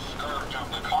 The scourge of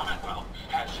the Commonwealth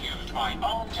has used my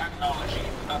own technology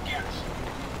against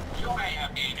you. You may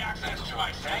have gained access to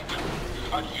my sanctum,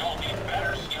 but you'll need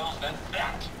better skills than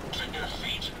that to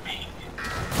defeat me.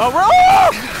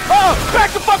 Oh, back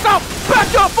the fuck up! Back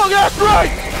the fuck, that's right!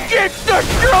 Get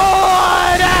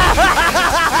destroyed!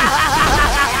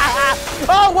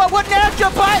 Oh, what now,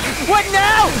 jump butt? What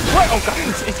now? What? Oh god,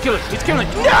 it's killing.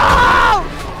 No!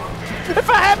 If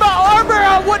I had my armor,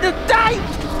 I wouldn't have died!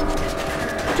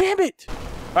 Damn it!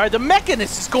 Alright, the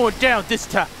Mechanist is going down this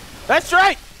time. That's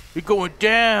right! You're going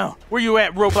down. Where you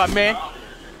at, robot man?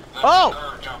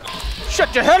 Oh!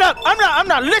 Shut your head up! I'm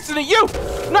not listening to you!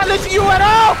 I'm not listening to you at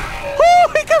all!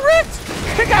 Woo! He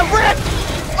got ripped!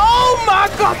 Oh my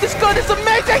god, this gun is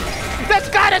amazing! This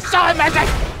gun is so amazing!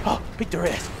 Oh, beat their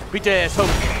ass,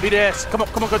 homie. Beat their ass. Come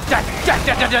on, go die.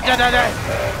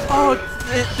 Oh,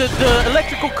 the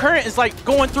electrical current is like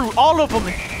going through all of them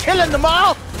and killing them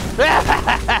all!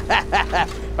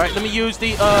 Alright, let me use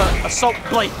the assault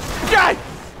blade. Die!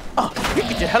 Oh, you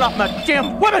get the hell off my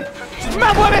damn woman! She's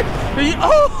my woman!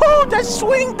 Oh, that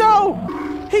swing though!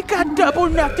 He got double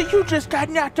knocked. You just got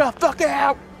knocked the fuck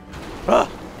out.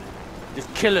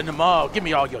 Just killing them all. Give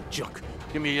me all your junk.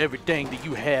 Give me everything that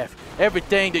you have.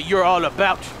 Everything that you're all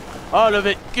about. All of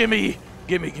it. Give me.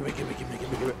 All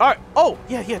right. Oh,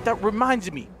 yeah. That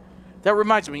reminds me.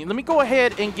 Let me go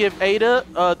ahead and give Ada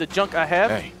the junk I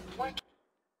have. Hey.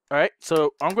 All right.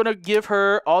 So I'm going to give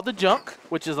her all the junk,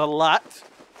 which is a lot.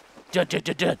 We're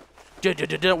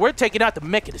taking out the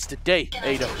Mechanist today,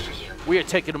 Ada. We are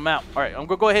taking them out. All right. I'm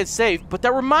going to go ahead and save. But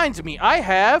that reminds me. I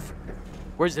have...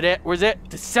 Where's it at?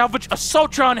 To salvage a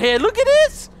Automatron head. Look at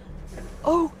this.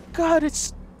 Oh, God.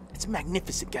 It's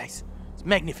magnificent, guys. It's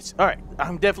magnificent. All right.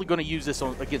 I'm definitely going to use this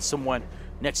against someone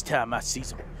next time I see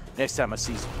them. All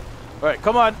right.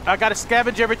 Come on. I got to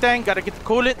scavenge everything. Got to get the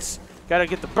coolants. Got to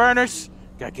get the burners.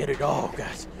 Got to get it all,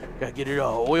 guys. Got to get it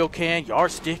all. Oil can,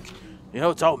 yardstick. You know,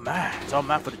 it's all mine. It's all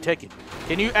mine for the taking.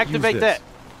 Can you activate that?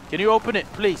 Can you open it,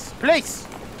 please? Please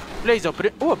open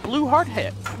it. Oh, a blue hard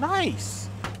hat. Nice.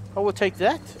 I will take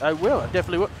that. I will. I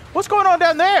definitely will. What's going on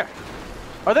down there?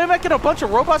 Are they making a bunch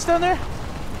of robots down there?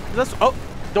 Oh,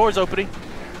 door's opening.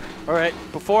 All right.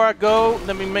 Before I go,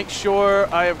 let me make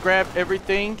sure I have grabbed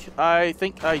everything. I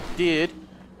think I did.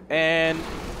 And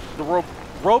the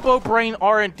Robo Brain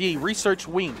R&D Research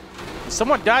Wing.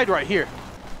 Someone died right here.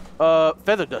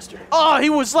 Feather Duster. Oh, he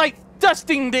was like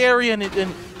dusting the area and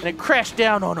it crashed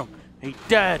down on him. He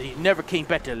died. He never came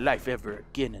back to life ever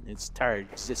again in his entire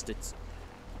existence.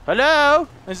 Hello?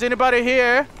 Is anybody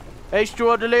here?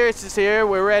 H2O Delirious is here.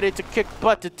 We're ready to kick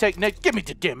butt to take next. Give me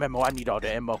the damn ammo. I need all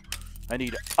the ammo. I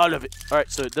need all of it. All right,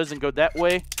 so it doesn't go that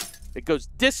way. It goes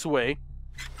this way.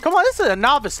 Come on, this is a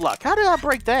novice lock. How did I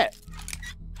break that?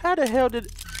 How the hell did...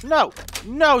 No,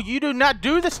 you do not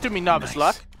do this to me, novice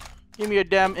lock. Give me your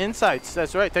damn insights.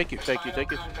 That's right. Thank you.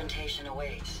 Confrontation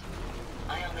awaits.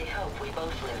 I only hope we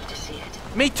both live to see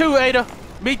it. Me too, Ada.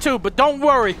 Me too, but don't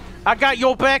worry. I got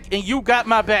your back and you got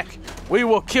my back. We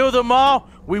will kill them all.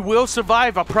 We will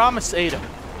survive. I promise, Ada.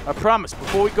 I promise.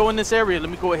 Before we go in this area, let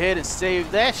me go ahead and save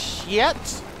that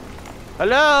shit.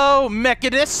 Hello,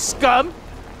 Mechanist scum.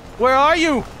 Where are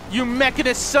you, you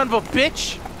Mechanist son of a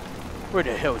bitch? Where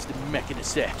the hell is the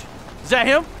Mechanist at? Is that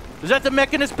him? Is that the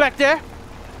Mechanist back there?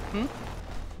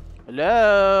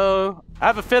 Hello? I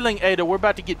have a feeling, Ada, we're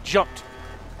about to get jumped.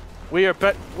 We are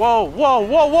bet. Whoa.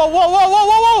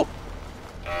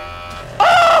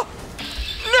 Oh!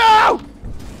 No!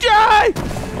 Die!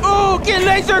 Oh, get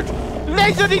lasered!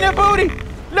 Lasered in your booty!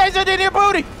 Lasered in your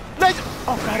booty! Laser!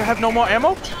 Oh, God, I have no more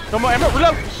ammo. No more ammo.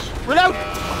 Reload! Oh,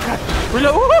 God.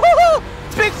 Reload! Woo-hoo-hoo-hoo!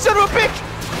 Big son of a bitch!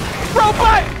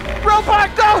 Robot,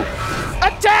 go!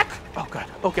 Attack! Oh, God.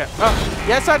 Okay.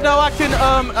 Yes, I know I can,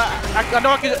 I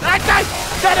know I can. I died!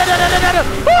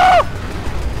 Oh!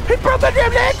 He broke my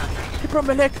damn leg! He broke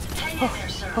my leg. Oh.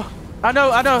 I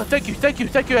know. Thank you,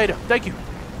 Ada. Thank you.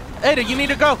 Ada, you need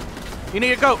to go.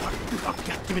 Oh,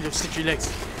 God, give me those stitchy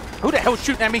legs. Who the hell's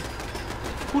shooting at me?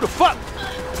 Who the fuck?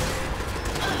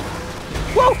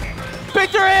 Whoa!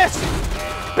 Beat their ass!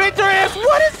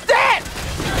 What is that?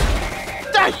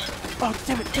 Die! Oh,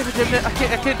 damn it. I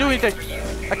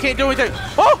can't do anything.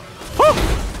 Oh!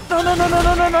 No.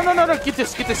 Get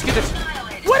this.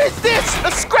 What is this?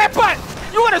 A scrap butt!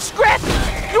 You want to scrap?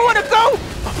 You want to go?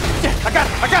 Oh, yeah, I got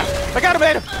him,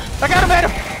 Adam.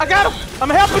 I got him. I'm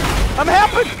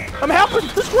helping.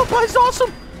 This robot is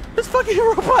awesome. This fucking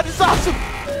robot is awesome.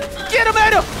 Get him,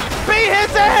 Adam. Beat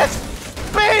his ass.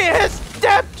 Beat his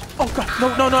damn. Oh, God.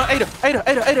 No. Ada,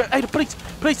 please.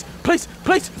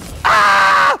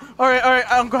 Ah! All right.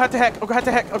 I'm going to have to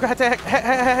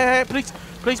hack.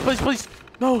 Please.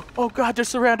 No. Oh, God, they're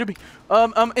surrounding me.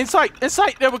 Insight.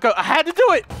 There we go. I had to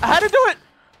do it.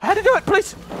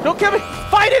 Please. Don't kill me.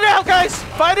 Fight it out, guys.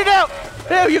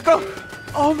 There you go.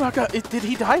 Oh, my God. Did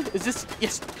he die? Is this?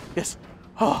 Yes.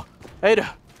 Oh,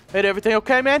 Ada, everything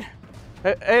okay, man?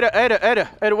 Ada,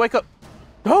 wake up.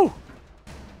 No,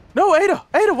 Ada,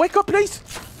 wake up, please.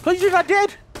 Please, you're not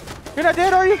dead. You're not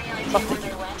dead, are you?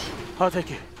 Oh, thank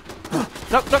you.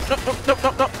 No.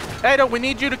 Ada, we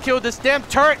need you to kill this damn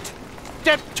turret.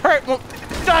 Damn turret won't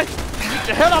die.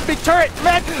 The hell off me, turret,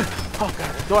 man. Oh,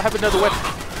 God. Do I have another weapon?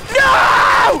 No!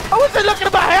 I wasn't looking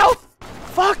at my health.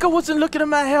 Fuck, I wasn't looking at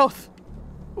my health.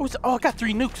 I got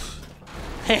 3 nukes.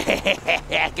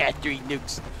 I got 3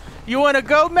 nukes. You want to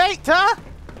go, mate, huh?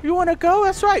 You want to go?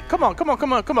 That's right. Come on.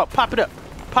 Pop it up.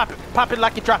 Pop it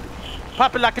like you drop it.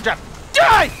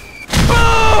 Die! Boom!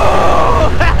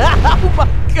 Oh, my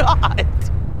God.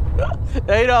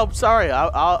 Ada, I'm sorry.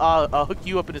 I'll hook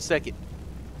you up in a second.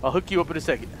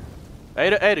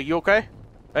 Ada, you okay?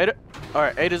 Ada? All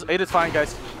right, Ada's fine,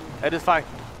 guys. Ada's fine.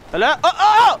 Hello?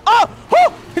 Oh!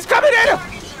 He's coming, Ada!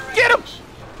 Get him!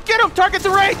 Get him! Target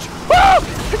the range! Woo!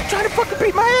 He's trying to fucking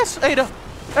beat my ass! Ada!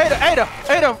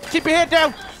 Keep your head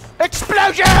down!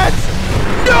 Explosions!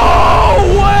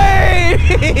 No way!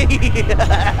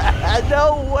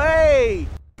 No way!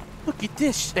 Look at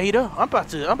this, Ada. I'm about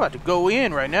to go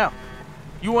in right now.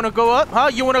 You wanna go up? Huh?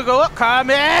 You wanna go up? Come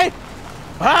in!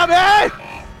 Come in!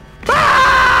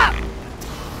 Ah!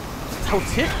 That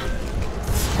was it.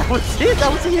 That was it.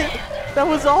 That was it. That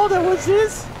was all. That was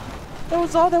his. That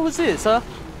was all. That was his, huh?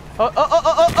 Oh!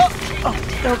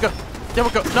 There we go. There we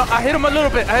go. No, I hit him a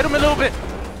little bit. I hit him a little bit.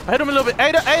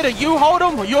 Ada, you hold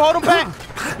him. You hold him back.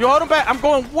 You hold him back. I'm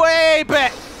going way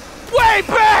back. Way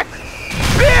back!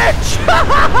 Bitch!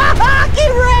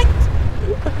 Get wrecked!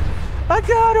 I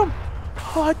got him.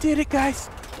 Oh, I did it,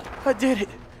 guys. I did it.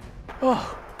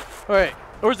 Oh. All right.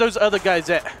 Where's those other guys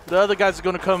at? The other guys are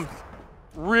going to come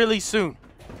really soon.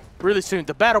 Really soon.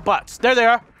 The battle bots. There they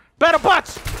are. Battle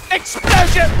bots!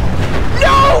 Explosion!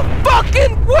 No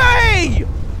fucking way!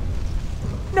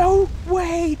 No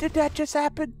way did that just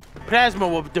happen. Plasma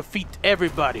will defeat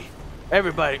everybody.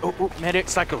 Everybody. Oh, medic,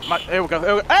 psycho. There we go.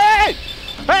 There we go. Hey!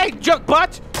 Hey, junk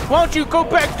bot! Why don't you go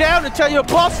back down and tell your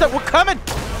boss that we're coming?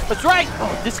 That's right.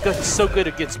 Oh, this gun is so good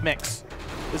against mechs.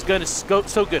 This gun is so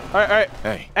good. All right.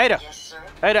 Hey. Ada. Yes, sir.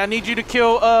 Ada, I need you to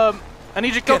kill, I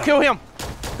need you to go kill him.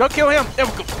 Go kill him. There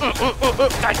we go.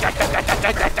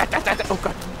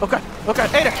 Oh,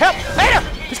 God. Ada, help! Ada!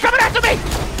 He's coming after me!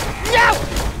 No!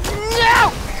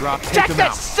 Take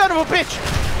that son of a bitch!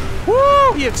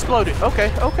 Woo! He exploded.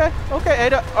 Okay,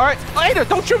 Ada. All right. Ada,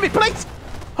 don't shoot me, please!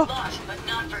 Lost but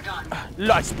not forgotten.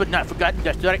 Lost but not forgotten.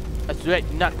 That's right.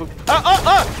 Not good.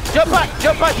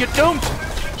 Jump out. You're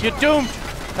doomed.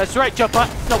 That's right, jump out.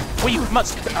 No, we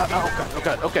must. Oh,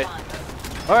 God. Okay.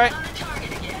 All right.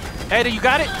 Ada, you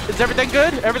got it? Is everything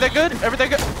good? Everything good?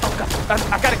 Oh, God.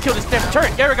 I gotta kill this damn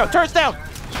turret. There we go. Turret's down.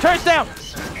 No.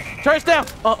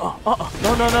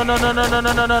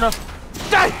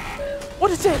 Die!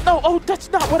 What is that? No, oh,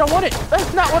 that's not what I wanted.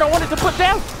 That's not what I wanted to put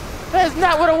down. That's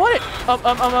not what I wanted.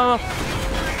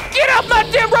 Get off my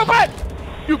damn robot!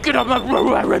 You get off my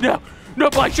robot right now.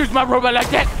 Nobody shoots my robot like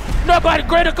that. Nobody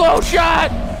critical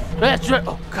shot. That's right.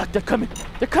 Oh, God, they're coming.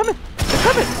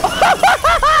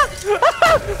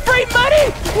 Free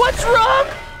money!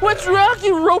 What's wrong,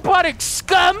 you robotic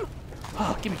scum?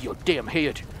 Oh, give me your damn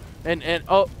head. And he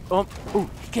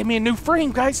gave me a new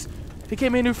frame, guys.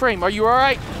 Are you all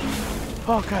right?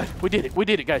 Oh, God, we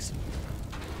did it, guys.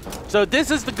 So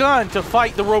this is the gun to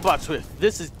fight the robots with.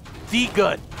 This is the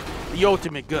gun, the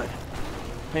ultimate gun.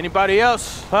 Anybody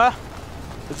else, huh?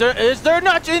 Is there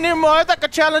not any more that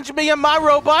could challenge me and my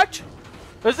robot?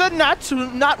 Is there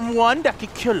not one that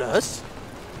could kill us?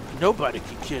 Nobody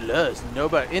can kill us.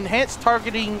 Nobody. Enhanced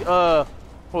targeting. What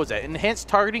was that? Enhanced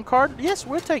targeting card? Yes,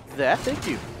 we'll take that. Thank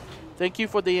you. Thank you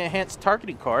for the enhanced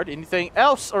targeting card. Anything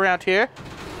else around here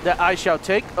that I shall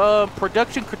take?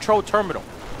 Production control terminal.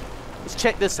 Let's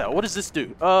check this out. What does this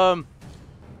do?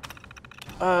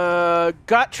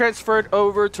 Got transferred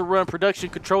over to run production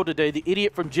control today. The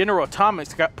idiot from General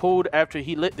Atomics got pulled after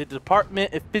he let the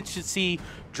department efficiency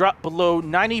drop below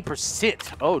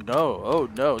 90%. Oh no.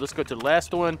 Let's go to the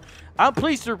last one. I'm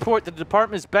pleased to report that the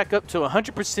department is back up to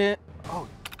 100%. Oh,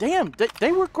 damn.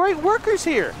 They were great workers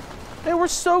here. They were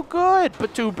so good,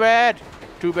 but too bad.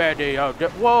 They are dead.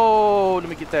 Whoa, let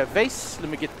me get that vase. Let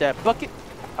me get that bucket.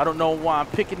 I don't know why I'm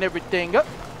picking everything up.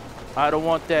 I don't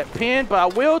want that pen, but I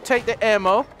will take the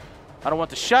ammo. I don't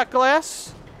want the shot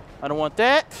glass. I don't want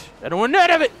that. I don't want none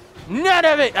of it.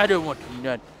 I don't want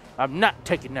none. I'm not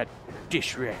taking that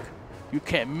dish rack. You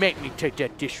can't make me take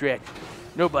that dish rack.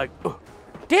 Nobody. Oh,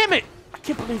 damn it. I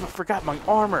can't believe I forgot my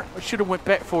armor. I should have went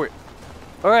back for it.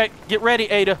 All right, get ready,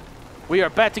 Ada. We are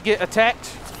about to get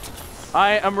attacked.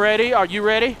 I am ready. Are you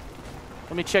ready?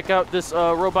 Let me check out this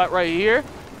robot right here.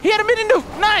 He had a mini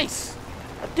nuke. Nice.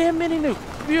 A damn mini nuke.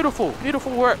 Beautiful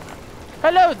work.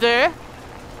 Hello there.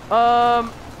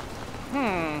 Can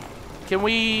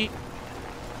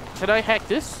I hack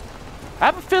this? I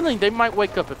have a feeling they might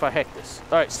wake up if I hack this.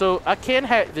 All right, so I can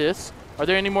hack this. Are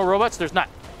there any more robots? There's not.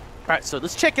 All right, so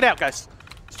let's check it out, guys.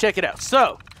 Let's check it out.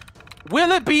 So,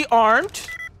 will it be armed?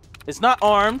 It's not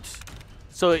armed.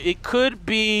 So it could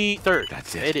be third.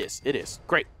 That's it. It is.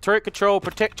 Great. Turret control,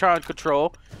 Protectron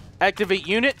control. Activate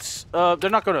units. They're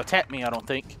not going to attack me, I don't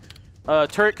think.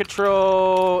 Turret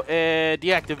control and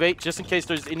deactivate just in case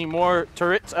there's any more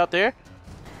turrets out there.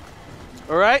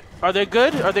 All right. Are they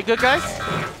good? They're not good, guys.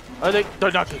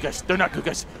 They're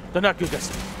not good,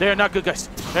 guys.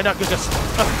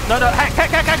 No.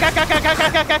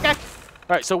 Hack.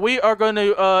 All right, so we are going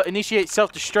to initiate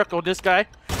self-destruct on this guy.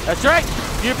 That's right.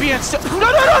 You're being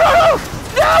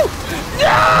No!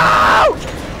 No!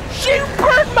 She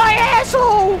burned my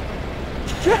asshole!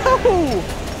 No!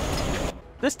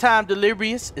 This time,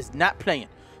 Delirious is not playing.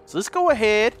 So let's go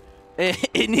ahead and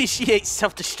initiate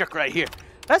self-destruct right here.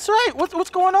 That's right. What's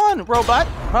going on, robot?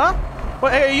 Huh?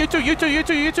 Well, hey, you two.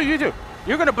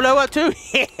 You're gonna blow up too?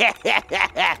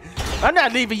 I'm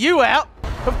not leaving you out.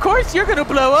 Of course you're gonna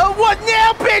blow up. What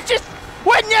now, bitches?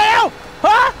 What now?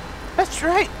 Huh? That's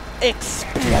right.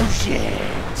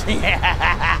 Explosions.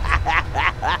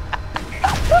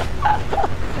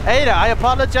 Ada, I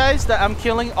apologize that I'm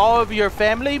killing all of your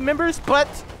family members, but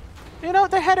you know,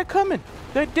 they had it coming.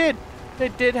 They did. They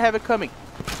did have it coming.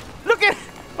 Look at.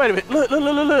 Wait a minute.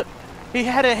 Look. He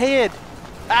had a head.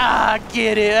 Ah, I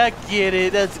get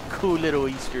it. That's a cool little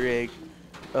Easter egg.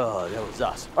 Oh, that was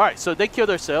awesome. All right, so they kill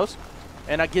themselves,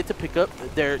 and I get to pick up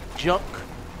their junk.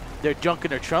 Their junk in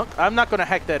their trunk. I'm not gonna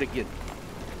hack that again.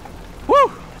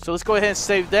 Woo! So let's go ahead and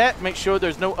save that. Make sure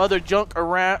there's no other junk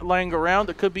laying around.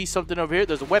 There could be something over here.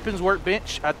 There's a weapons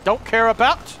workbench. I don't care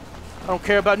about. I don't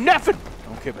care about nothing. I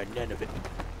don't care about none of it.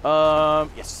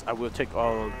 Yes, I will take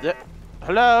all of that.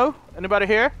 Hello? Anybody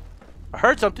here? I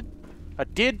heard something. I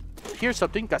did hear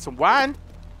something. Got some wine.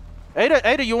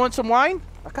 Ada, you want some wine?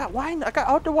 I got wine. I got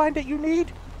all the wine that you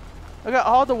need. I got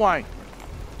all the wine.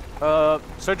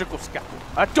 Surgical scalpel.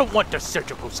 I don't want the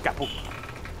surgical scalpel.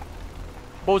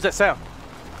 What was that sound?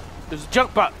 There's a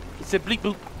junk bot. It said bleep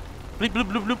bloop. Bleep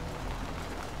bloop bloop bloop.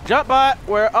 Junk bot,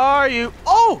 where are you?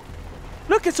 Oh!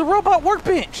 Look, it's a robot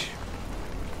workbench.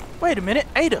 Wait a minute.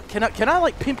 Ada, can I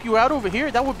like pimp you out over here?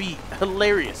 That would be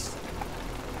hilarious.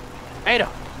 Ada.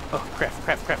 Oh, crap.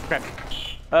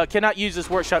 Cannot use this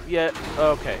workshop yet.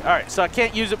 Okay, alright. So I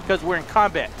can't use it because we're in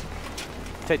combat.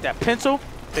 Take that pencil.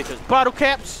 Take those bottle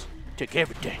caps. Take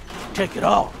everything. Take it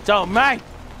all. It's all mine.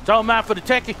 It's all mine for the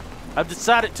techie. I've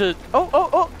decided to...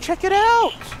 Oh, check it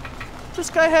out. This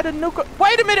guy had a nuke...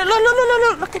 Wait a minute.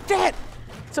 Look at that.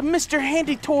 It's a Mr.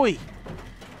 Handy toy.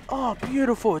 Oh,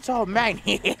 beautiful. It's all mine.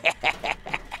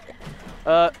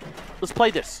 Let's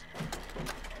play this.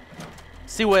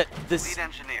 See what this lead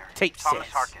engineer, tape Thomas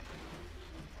says. Harkin.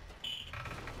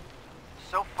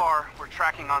 So far, we're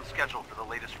tracking on schedule for the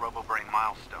latest RoboBrain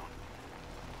milestone.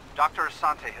 Dr.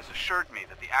 Asante has assured me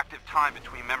that the active time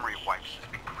between memory wipes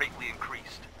has been greatly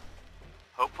increased.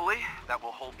 Hopefully, that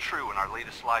will hold true in our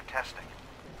latest live testing.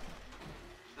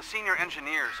 The senior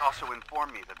engineers also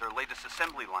informed me that their latest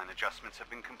assembly line adjustments have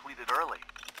been completed early.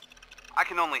 I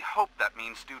can only hope that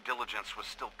means due diligence was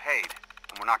still paid,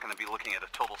 and we're not going to be looking at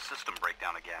a total system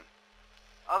breakdown again.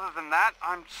 Other than that,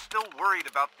 I'm still worried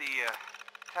about the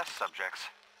test subjects.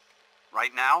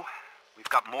 Right now, we've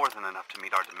got more than enough to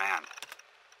meet our demand.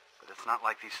 But it's not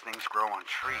like these things grow on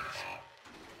trees.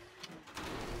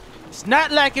 It's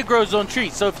not like it grows on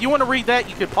trees. So if you want to read that,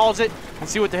 you can pause it and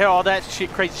see what the hell all that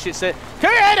crazy shit said.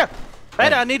 Come here, Ada!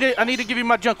 Ada, I need to give you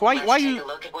my junk. Why are you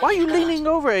leaning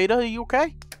over, Ada? Are you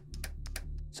okay?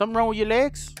 Something wrong with your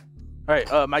legs? All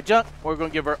right, my junk. We're gonna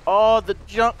give her all the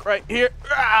junk right here.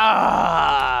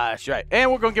 Ah, that's right.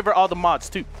 And we're gonna give her all the mods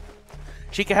too.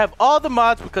 She can have all the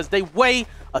mods because they weigh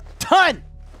a ton.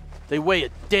 They weigh a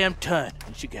damn ton,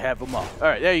 and she can have them all. All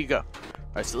right, there you go. All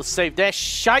right, so let's save that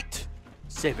shite.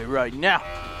 Save it right now.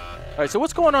 All right, so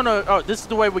what's going on? Oh, this is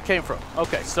the way we came from.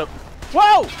 Okay, so,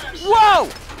 whoa,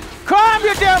 calm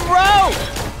your damn roll.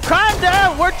 Calm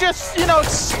down. We're just, you know,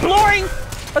 exploring.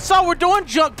 That's all we're doing,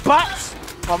 junk bots.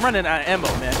 Oh, I'm running out of ammo,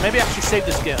 man. Maybe I should save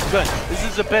this gun. This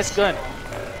is the best gun.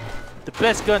 The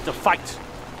best gun to fight.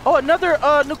 Oh, another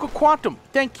nuclear quantum.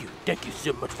 Thank you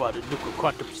so much for the nuclear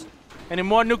quantums. Any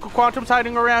more nuclear quantums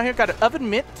hiding around here? Got an oven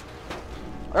mitt.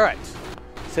 All right.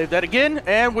 Save that again,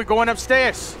 and we're going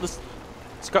upstairs. Let's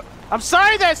go. I'm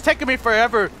sorry that it's taking me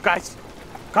forever, guys.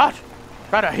 God,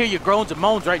 I hear your groans and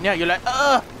moans right now. You're like,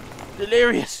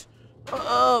 Delirious.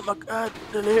 Oh, my God,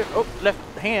 Delirious. Oh,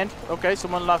 left hand. Okay,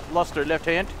 someone lost their left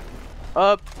hand.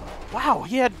 Wow,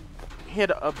 he had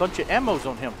a bunch of ammos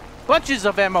on him. Bunches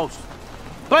of ammos.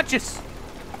 Bunches.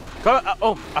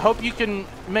 Oh, I hope you can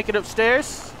make it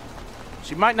upstairs.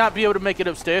 She might not be able to make it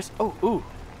upstairs. Oh,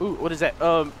 ooh, what is that?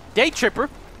 Day tripper.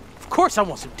 Of course I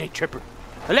want some day tripper.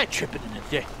 I like tripping in the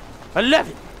day. I love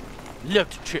it. Love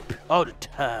to trip all the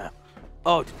time.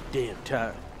 All the damn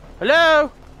time.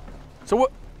 Hello? So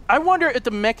what? I wonder if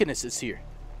the Mechanist is here.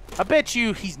 I bet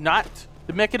you he's not.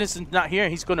 The Mechanist is not here,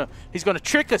 and he's gonna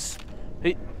trick us.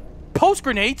 Post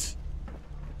grenades?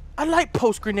 I like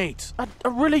post grenades. I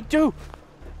really do.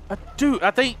 I do.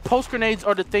 I think post grenades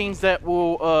are the things that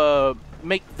will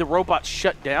make the robot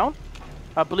shut down.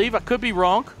 I believe. I could be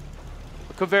wrong.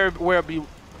 I could very well be. Oh!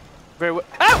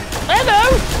 Hello!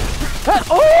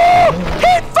 Oh!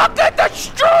 He fucking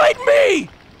destroyed me!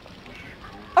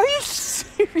 Are you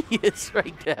serious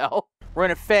right now?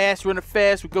 Running fast, running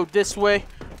fast. We go this way.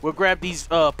 We'll grab these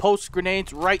pulse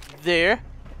grenades right there.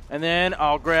 And then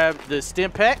I'll grab the stim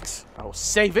packs. I will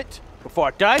save it before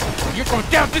I die. You're going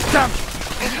down this time.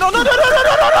 No, no, no, no, no,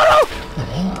 no, no, no, no!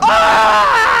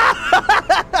 Ah!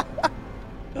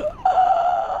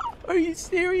 Are you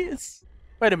serious?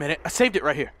 Wait a minute. I saved it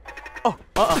right here. Oh,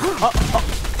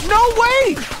 no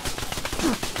way!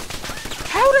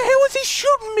 How the hell is he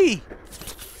shooting me?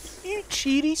 You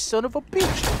cheaty son of a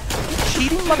bitch. You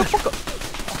cheating motherfucker.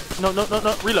 No, no, no,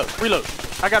 no. Reload, reload.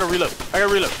 I gotta reload. I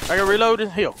gotta reload. I gotta reload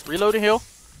and heal. Reload and heal.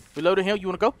 Reload and heal. You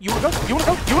wanna go? You wanna go? You wanna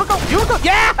go? You wanna go? You wanna go?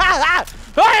 Yeah! I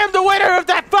am the winner of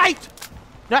that fight!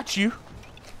 Not you.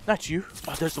 Not you.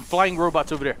 Oh, there's some flying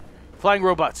robots over there. Flying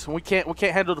robots. We can't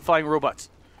handle the flying robots.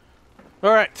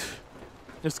 Alright.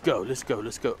 Let's go. Let's go.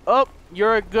 Let's go. Oh,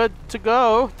 you're good to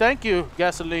go. Thank you,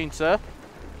 gasoline, sir.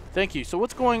 Thank you. So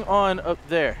what's going on up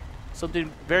there?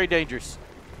 Something very dangerous.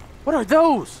 What are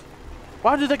those?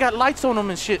 Why do they got lights on them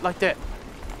and shit like that?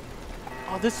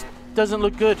 Oh, this doesn't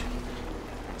look good.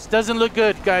 This doesn't look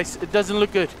good, guys. It doesn't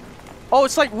look good. Oh,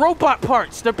 it's like robot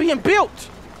parts. They're being built.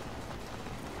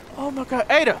 Oh my God,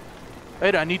 Ada.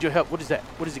 Ada, I need your help. What is that?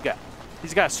 What does he got?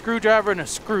 He's got a screwdriver and a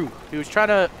screw. He was trying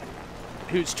to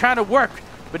work,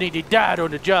 but he died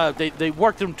on the job. They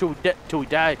worked him till he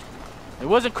died. It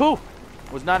wasn't cool.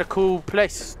 It was not a cool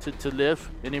place to live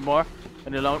anymore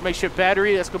any longer. Make sure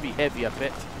battery. That's gonna be heavy, I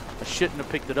bet. I shouldn't have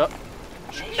picked it up.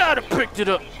 Should not have picked it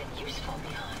up.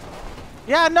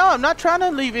 Yeah, no, I'm not trying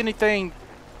to leave anything.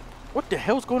 What the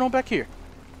hell's going on back here?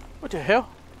 What the hell?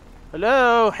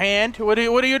 Hello, hand. What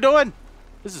are you doing?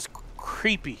 This is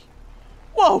creepy.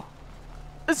 Whoa!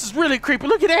 This is really creepy.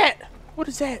 Look at that. What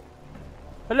is that?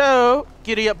 Hello,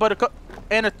 giddy up, buttercup,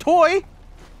 and a toy.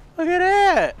 Look at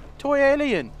that, toy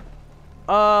alien.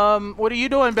 What are you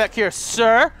doing back here,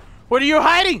 sir? What are you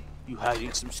hiding? You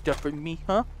hiding some stuff from me,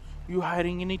 huh? You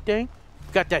hiding anything?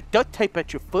 Got that duct tape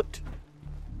at your foot.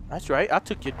 That's right. I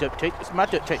took your duct tape. It's my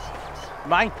duct tape.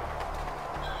 Mine.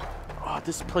 Oh,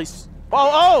 this place.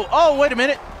 Oh, wait a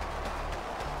minute.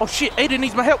 Oh, shit. Ada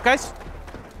needs my help, guys.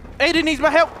 Ada needs my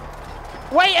help.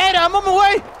 Wait, Ada, I'm on my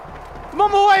way. I'm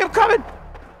on my way. I'm coming.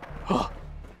 Oh,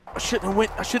 I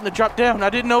shouldn't have dropped down. I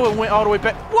didn't know it went all the way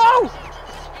back. Whoa!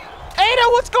 Ada,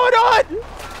 what's going on?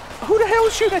 Who the hell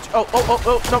is shooting at you? Oh,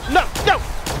 no.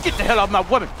 Get the hell out of my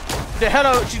woman. Get the hell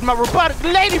out. She's my robotic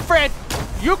lady friend.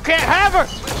 You can't have her.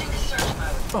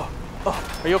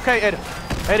 Oh, are you okay, Ada?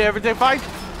 Ada, everything fine?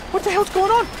 What the hell's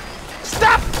going on?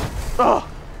 Stop! Oh,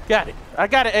 got it. I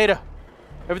got it, Ada.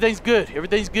 Everything's good.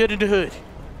 Everything's good in the hood.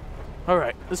 All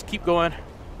right, let's keep going.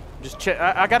 Just check.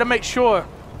 I gotta make sure.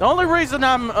 The only reason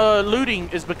I'm looting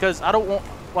is because I don't want,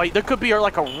 like, there could be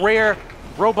like a rare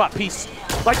robot piece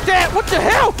like that. What the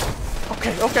hell?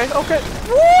 Okay.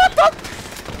 What the?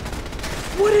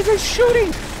 What is it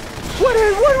shooting? What?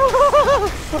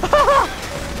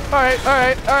 All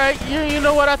right. You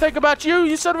know what I think about you,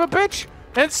 you son of a bitch?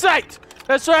 In sight.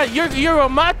 That's right. You're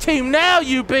on my team now,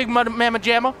 you big mamma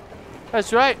jamma.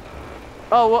 That's right.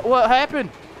 Oh, what happened?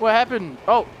 What happened?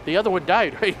 Oh, the other one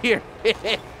died right here.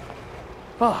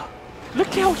 Oh,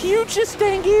 look how huge this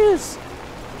thing is.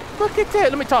 Look at that.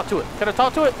 Let me talk to it. Can I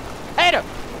talk to it? Ada,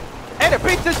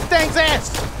 beat this thing's ass.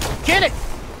 Get it.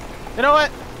 You know what?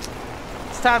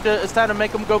 It's time to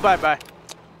make them go bye-bye.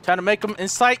 Time to make them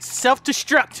incite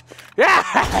self-destruct. Yeah.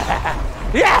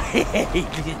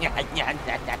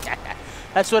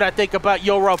 That's what I think about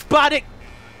your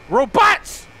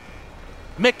robots.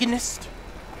 Mechanist.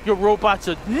 Your robots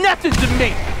are nothing to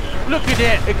me. Look at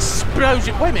that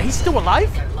explosion. Wait a minute, he's still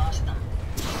alive?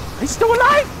 He's still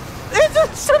alive? Is a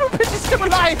son of a bitch is still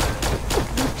alive?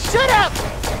 Shut up!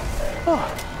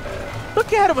 Oh,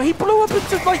 look at him. He blew up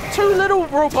into like 2 little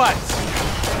robots.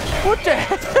 What the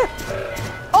heck?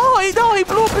 Oh, he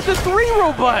blew up into 3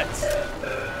 robots.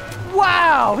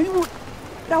 Wow,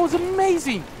 that was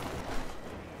amazing.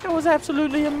 That was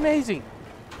absolutely amazing.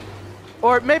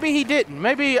 Or maybe he didn't.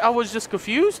 Maybe I was just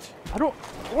confused.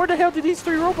 Where the hell did these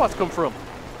 3 robots come from?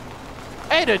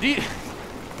 Ada,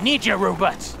 ninja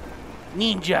robots.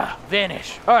 Ninja,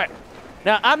 vanish. All right.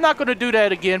 Now, I'm not going to do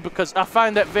that again because I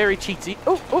find that very cheatsy.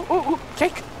 Oh,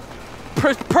 cake.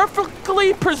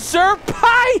 Perfectly preserved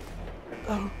pie.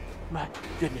 Oh, my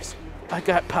goodness. I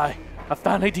got pie. I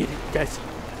finally did it, guys.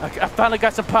 I finally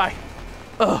got some pie.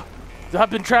 I've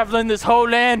been traveling this whole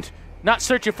land, not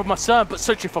searching for my son, but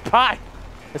searching for pie.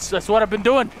 That's what I've been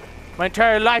doing my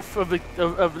entire life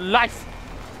of life.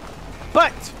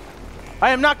 But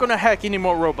I am not going to hack any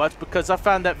more robots because I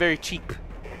found that very cheap.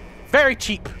 Very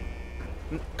cheap.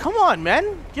 Come on,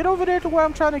 man. Get over there to where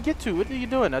I'm trying to get to. What are you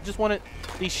doing? I just wanted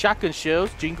these shotgun shells,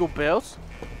 jingle bells,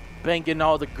 banging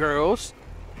all the girls.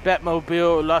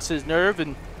 Batmobile lost his nerve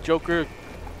and Joker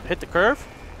hit the curve.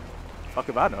 Fuck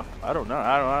if I know. I don't know.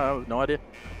 I have no idea.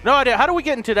 No idea. How do we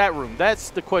get into that room? That's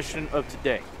the question of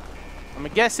today. I'm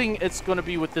guessing it's going to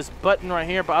be with this button right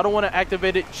here, but I don't want to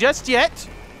activate it just yet.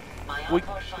 My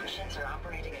onboard functions are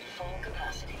operating at full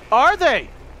capacity. Are they?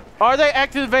 Are they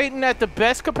activating at the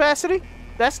best capacity?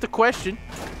 That's the question.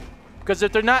 Because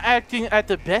if they're not acting at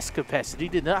the best capacity,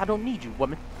 then I don't need you,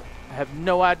 woman. I have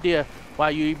no idea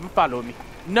why you even follow me.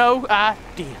 No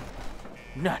idea.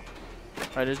 None. All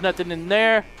right, there's nothing in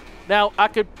there. Now, I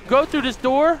could go through this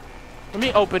door. Let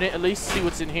me open it at least, see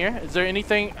what's in here. Is there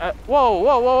anything? Whoa,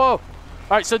 whoa, whoa, whoa.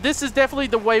 All right, so this is definitely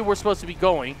the way we're supposed to be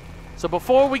going. So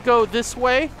before we go this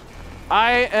way,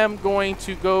 I am going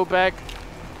to go back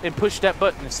and push that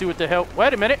button and see what the hell.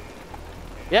 Wait a minute.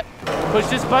 Yep. Push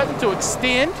this button to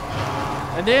extend.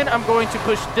 And then I'm going to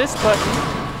push this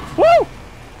button. Woo!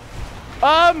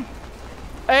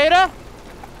 Ada?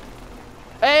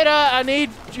 Ada, I need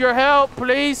your help,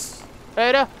 please.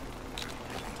 Ada?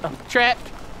 I'm trapped.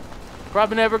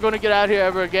 Probably never going to get out here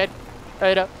ever again.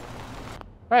 Ada.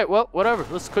 Alright, well, whatever.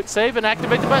 Let's quick save and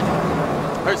activate the button.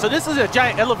 Alright, so this is a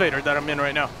giant elevator that I'm in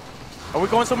right now. Are we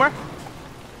going somewhere?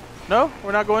 No?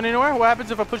 We're not going anywhere? What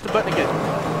happens if I push the button again?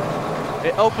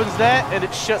 It opens that and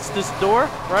it shuts this door,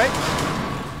 right?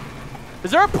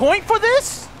 Is there a point for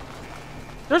this?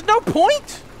 There's no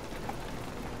point?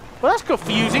 Well, that's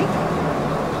confusing.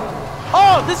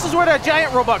 Oh, this is where that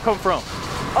giant robot come from.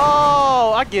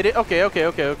 Oh, I get it. Okay. All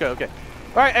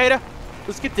right, Ada.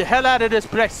 Let's get the hell out of this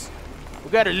place. We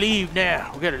gotta leave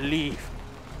now. We gotta leave.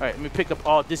 All right, let me pick up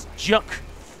all this junk.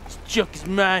 This junk is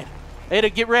mine. Ada,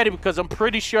 get ready because I'm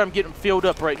pretty sure I'm getting filled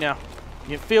up right now.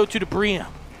 Getting filled to the brim.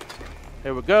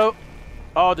 There we go.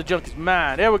 All the junk is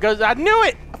mine. There we go. I knew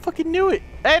it. I fucking knew it.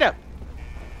 Ada.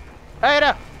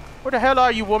 Ada. Where the hell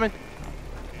are you, woman?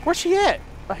 Where's she at?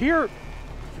 I hear her.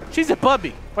 She's above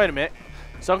me. Wait a minute.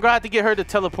 So I'm going to have to get her to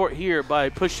teleport here by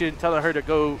pushing, telling her to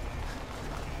go,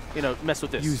 you know, mess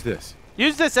with this. Use this.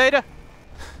 Use this, Ada.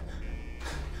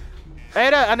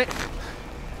 Ada,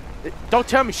 don't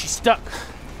tell me she's stuck.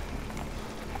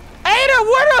 Ada,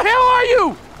 where the hell are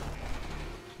you?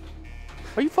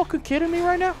 Are you fucking kidding me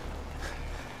right now?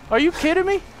 Are you kidding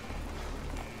me?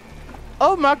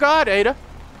 Oh my God, Ada.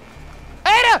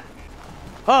 Ada!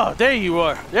 Oh, there you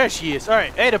are. There she is. All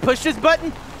right, Ada, push this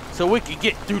button so we can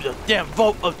get through the damn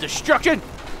vault of destruction.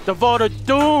 The vault of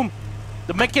doom.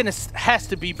 The Mechanist has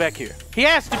to be back here. He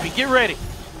has to be. Get ready.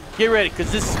 Get ready,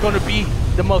 because this is going to be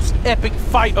the most epic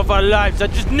fight of our lives. I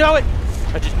just know it.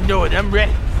 I just know it. I'm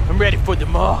ready. I'm ready for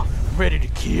them all. I'm ready to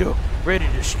kill. Ready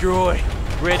to destroy.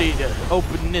 Ready to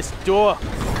open this door.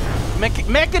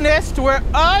 Mechanist, where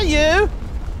are you?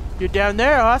 You're down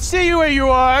there. I see you where you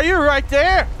are. You're right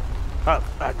there. Oh,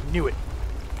 I knew it.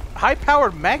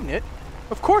 High-powered magnet?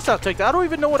 Of course I'll take that. I don't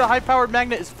even know what a high-powered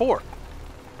magnet is for.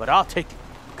 But I'll take it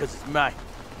because it's mine.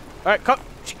 All right, come.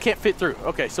 She can't fit through.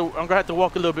 Okay, so I'm going to have to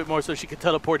walk a little bit more so she can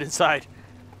teleport inside.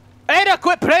 Ada,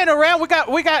 quit playing around. We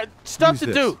got stuff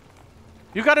to do.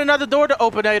 You got another door to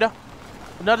open, Ada.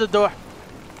 Another door.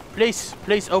 Please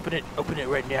open it. Open it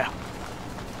right now.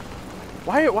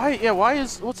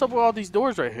 What's up with all these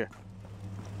doors right here?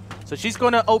 So she's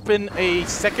going to open a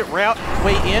second route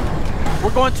way in.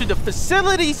 We're going to the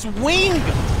facilities wing.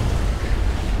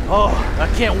 Oh, I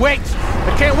can't wait.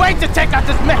 I can't wait to take out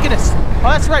this Mechanist. Oh,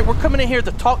 that's right. We're coming in here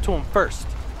to talk to him first.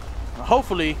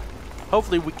 Hopefully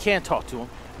we can talk to him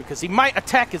because he might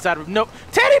attack us out of no.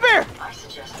 Teddy bear!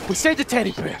 We saved the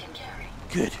teddy bear.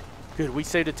 Good. We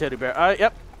saved the teddy bear. All right,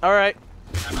 yep. All right.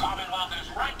 The Commonwealth is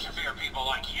right to fear people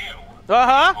like you.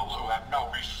 Uh-huh. People who have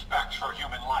no respect for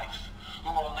human life, who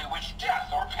only wish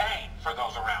death or pain for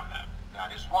those around them.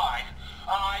 That is why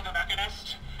I, the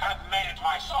Mechanist, have made it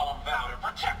my solemn vow to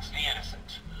protect the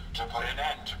innocent, to put an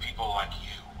end to people like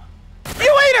you.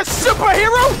 You ain't a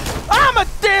superhero! I'm a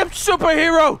damn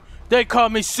superhero! They call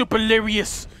me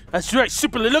Delirious. That's right,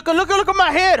 look at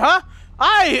my head, huh?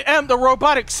 I am the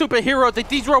robotic superhero that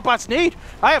these robots need.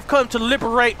 I have come to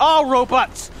liberate all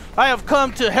robots. I have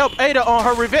come to help Ada on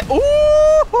her revenge.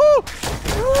 Ooh,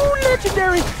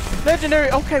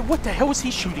 legendary. Okay, what the hell is he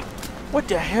shooting? What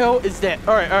the hell is that?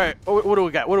 All right. What do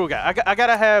we got? I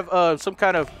gotta have some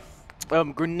kind of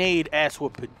grenade ass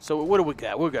whooping. So what do we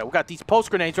got? We got these pulse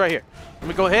grenades right here. Let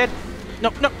me go ahead.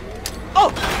 No. Oh!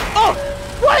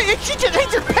 What? He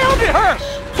just pounded her.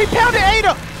 He pounded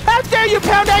Ada. How dare you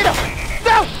pound Ada?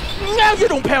 No, you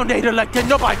don't pound Ada like that.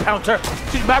 Nobody pounds her.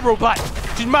 She's my robot.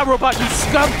 You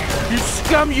scum.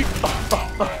 You.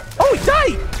 Oh Oh, he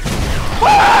died!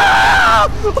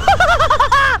 Ah!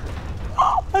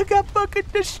 I got fucking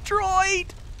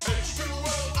destroyed!